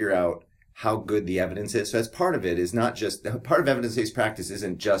then figure out how good the evidence is. So as part of it is not just, part of evidence-based practice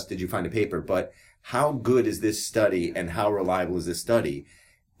isn't just did you find a paper, but how good is this study and how reliable is this study?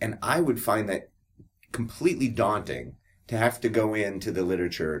 And I would find that completely daunting to have to go into the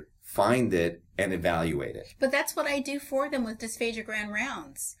literature, find it, and evaluate it. But that's what I do for them with dysphagia grand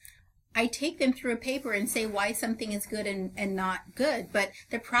rounds. I take them through a paper and say why something is good and not good. But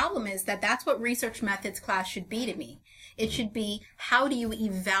the problem is that that's what research methods class should be to me. It should be, how do you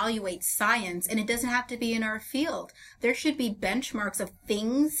evaluate science? And it doesn't have to be in our field. There should be benchmarks of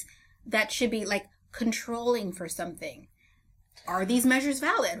things that should be like controlling for something. Are these measures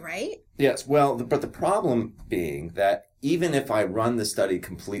valid, right? Yes. Well, but the problem being that even if I run the study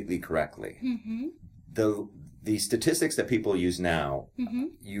completely correctly, the statistics that people use now,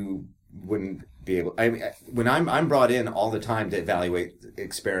 you wouldn't be able. I mean, when I'm brought in all the time to evaluate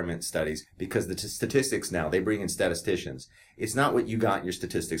experiment studies, because the statistics now, they bring in statisticians. It's not what you got in your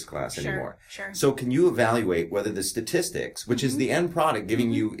statistics class anymore. Sure. So can you evaluate whether the statistics, which is the end product,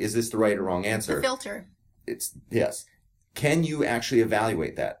 giving you, is this the right or wrong answer? The filter. It's yes. Can you actually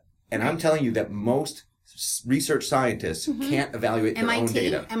evaluate that? And I'm telling you that most research scientists can't evaluate their own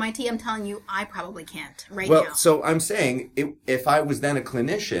data. MIT, I'm telling you, I probably can't now. Well, so I'm saying if I was then a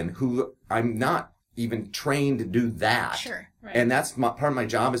clinician who I'm not even trained to do that. Sure. Right. And that's part of my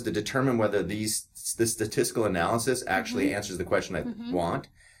job is to determine whether the statistical analysis actually answers the question I want.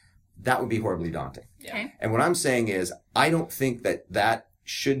 That would be horribly daunting. Yeah. Okay. And what I'm saying is I don't think that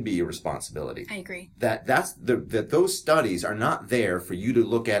should be a responsibility. I agree. That those studies are not there for you to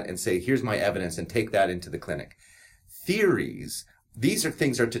look at and say, here's my evidence and take that into the clinic. Theories, these are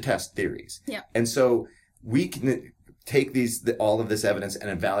things are to test theories. Yeah. And so we can take all of this evidence and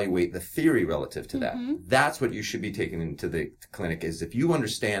evaluate the theory relative to that. That's what you should be taking into the clinic is if you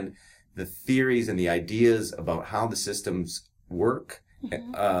understand the theories and the ideas about how the systems work,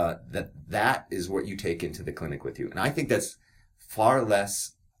 that is what you take into the clinic with you. And I think that's far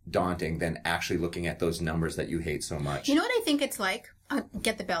less daunting than actually looking at those numbers that you hate so much. You know what I think it's like?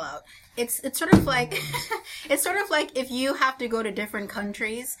 Get the bell out. It's sort of like it's sort of like if you have to go to different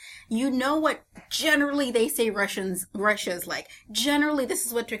countries, you know what generally they say Russia's like. Generally, this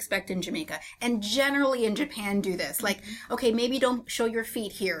is what to expect in Jamaica, and generally in Japan do this. Like, okay, maybe don't show your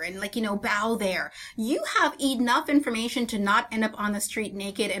feet here, and bow there. You have enough information to not end up on the street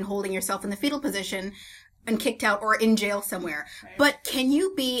naked and holding yourself in the fetal position and kicked out or in jail somewhere. Right. But can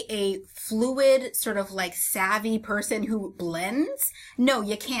you be a fluid, sort of like savvy person who blends? No,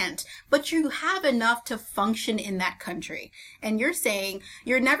 you can't. But you have enough to function in that country. And you're saying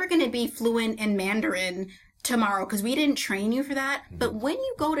you're never going to be fluent in Mandarin tomorrow because we didn't train you for that. But when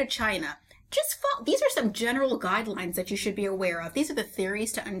you go to China, just follow. These are some general guidelines that you should be aware of. These are the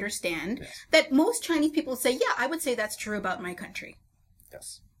theories to understand that most Chinese people say, yeah, I would say that's true about my country.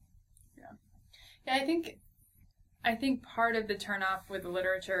 Yes. Yeah, I think part of the turnoff with the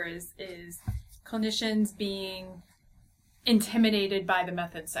literature is clinicians being intimidated by the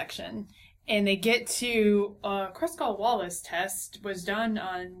methods section. And they get to Kruskal-Wallis test was done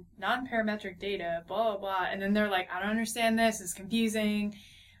on non-parametric data, blah, blah, blah. And then they're like, I don't understand this. It's confusing.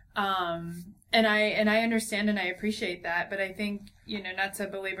 And I understand and I appreciate that. But I think, not to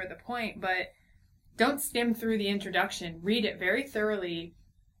belabor the point, but don't skim through the introduction. Read it very thoroughly.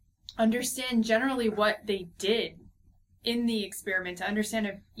 Understand generally what they did in the experiment to understand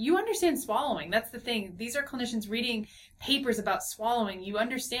if you understand swallowing. That's the thing. These are clinicians reading papers about swallowing. You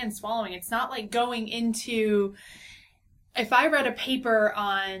understand swallowing. It's not like going into, if I read a paper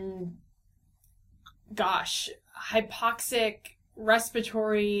on, hypoxic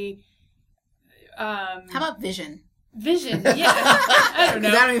respiratory, how about vision? Vision, yeah. I don't know.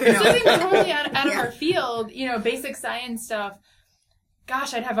 I don't even know. Something totally out of our field, basic science stuff.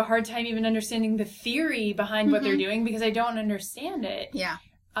 Gosh, I'd have a hard time even understanding the theory behind what they're doing because I don't understand it. Yeah.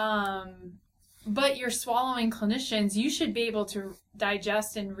 But you're swallowing clinicians. You should be able to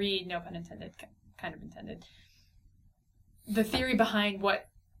digest and read, no pun intended, kind of intended, the theory behind what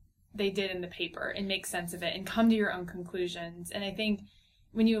they did in the paper and make sense of it and come to your own conclusions. And I think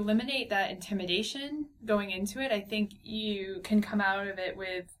when you eliminate that intimidation going into it, I think you can come out of it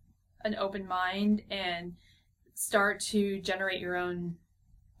with an open mind and start to generate your own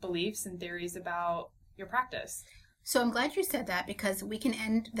beliefs and theories about your practice. So I'm glad you said that because we can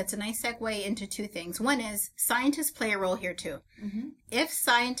end, that's a nice segue into two things. One is scientists play a role here too. If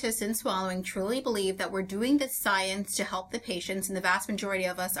scientists in swallowing truly believe that we're doing this science to help the patients, and the vast majority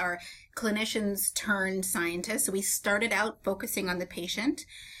of us are clinicians turned scientists, so we started out focusing on the patient,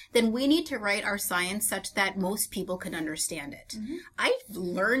 then we need to write our science such that most people can understand it. I've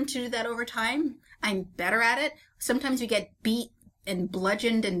learned to do that over time. I'm better at it. Sometimes you get beat and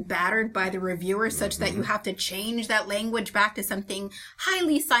bludgeoned and battered by the reviewer such that you have to change that language back to something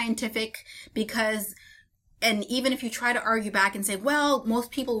highly scientific because, and even if you try to argue back and say, well,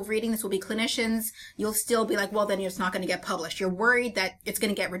 most people reading this will be clinicians, you'll still be like, well, then it's not going to get published. You're worried that it's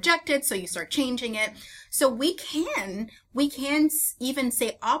going to get rejected, so you start changing it. So we can even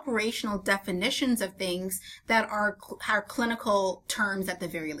say operational definitions of things that are clinical terms at the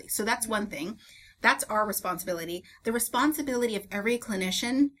very least. So that's one thing. That's our responsibility. The responsibility of every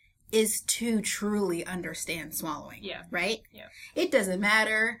clinician is to truly understand swallowing. Yeah. Right? Yeah. It doesn't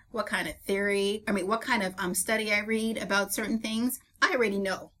matter what kind of theory, what kind of study I read about certain things. I already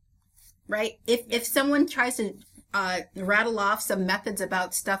know. Right? If someone tries to rattle off some methods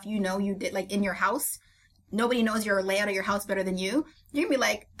about stuff you did like in your house, nobody knows your layout of your house better than you, you're gonna be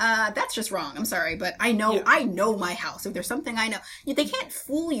like, that's just wrong. I'm sorry, but I know my house. If there's something I know, they can't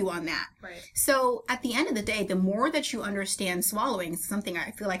fool you on that. Right. So at the end of the day, the more that you understand swallowing, something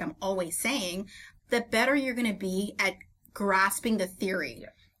I feel like I'm always saying, the better you're gonna be at grasping the theory. Yeah.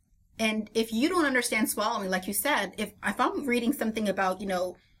 And if you don't understand swallowing, like you said, if I'm reading something about,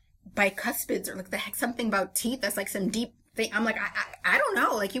 bicuspids or something about teeth, that's like some deep thing. I'm like, I don't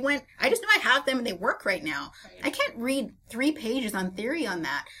know. Like I just know I have them and they work right now. Right. I can't read 3 pages on theory on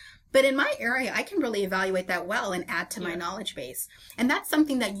that. But in my area, I can really evaluate that well and add to my knowledge base. And that's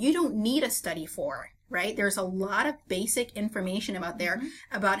something that you don't need a study for, right? There's a lot of basic information out there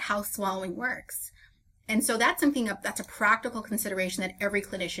about how swallowing works. And so that's something that's a practical consideration that every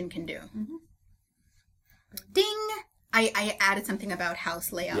clinician can do. Mm-hmm. Ding! I added something about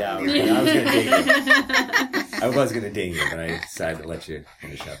house layout. Yeah, I was going to ding you. I was going to ding you, but I decided to let you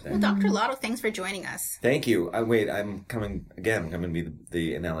finish up there. Well, Dr. Lotto, thanks for joining us. Thank you. I'm coming again. I'm going to be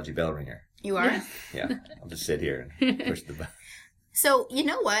the analogy bell ringer. You are? Yeah. I'll just sit here and push the button. So, you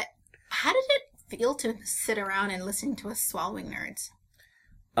know what? How did it feel to sit around and listen to us swallowing nerds?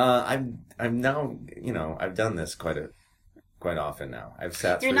 I'm now, I've done this quite often now. I've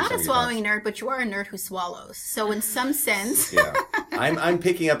sat. You're not a swallowing nerd, but you are a nerd who swallows. So in some sense, yeah, I'm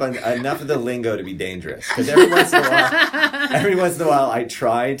picking up on enough of the lingo to be dangerous. Because every once in a while, I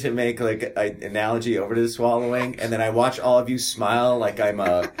try to make like an analogy over to the swallowing, and then I watch all of you smile like I'm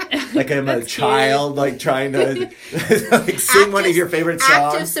a child, like trying to like sing one of your favorite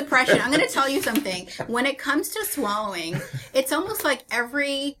songs. Active suppression. I'm going to tell you something. When it comes to swallowing, it's almost like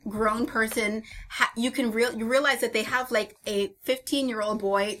every grown person. You realize that they have like a 15-year-old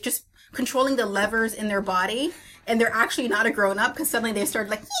boy just controlling the levers in their body, and they're actually not a grown-up because suddenly they start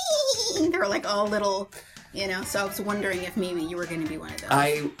like, they're like all little, so I was wondering if maybe you were going to be one of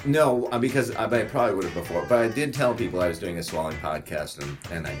those. No, because I probably would have before, but I did tell people I was doing a swallowing podcast,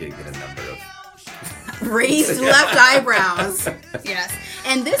 and I did get a number of raised left eyebrows. Yes.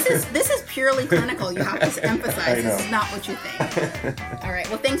 And this is purely clinical. You have to emphasize this is not what you think. All right.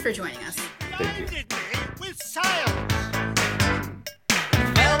 Well, thanks for joining us. Thank you. With science.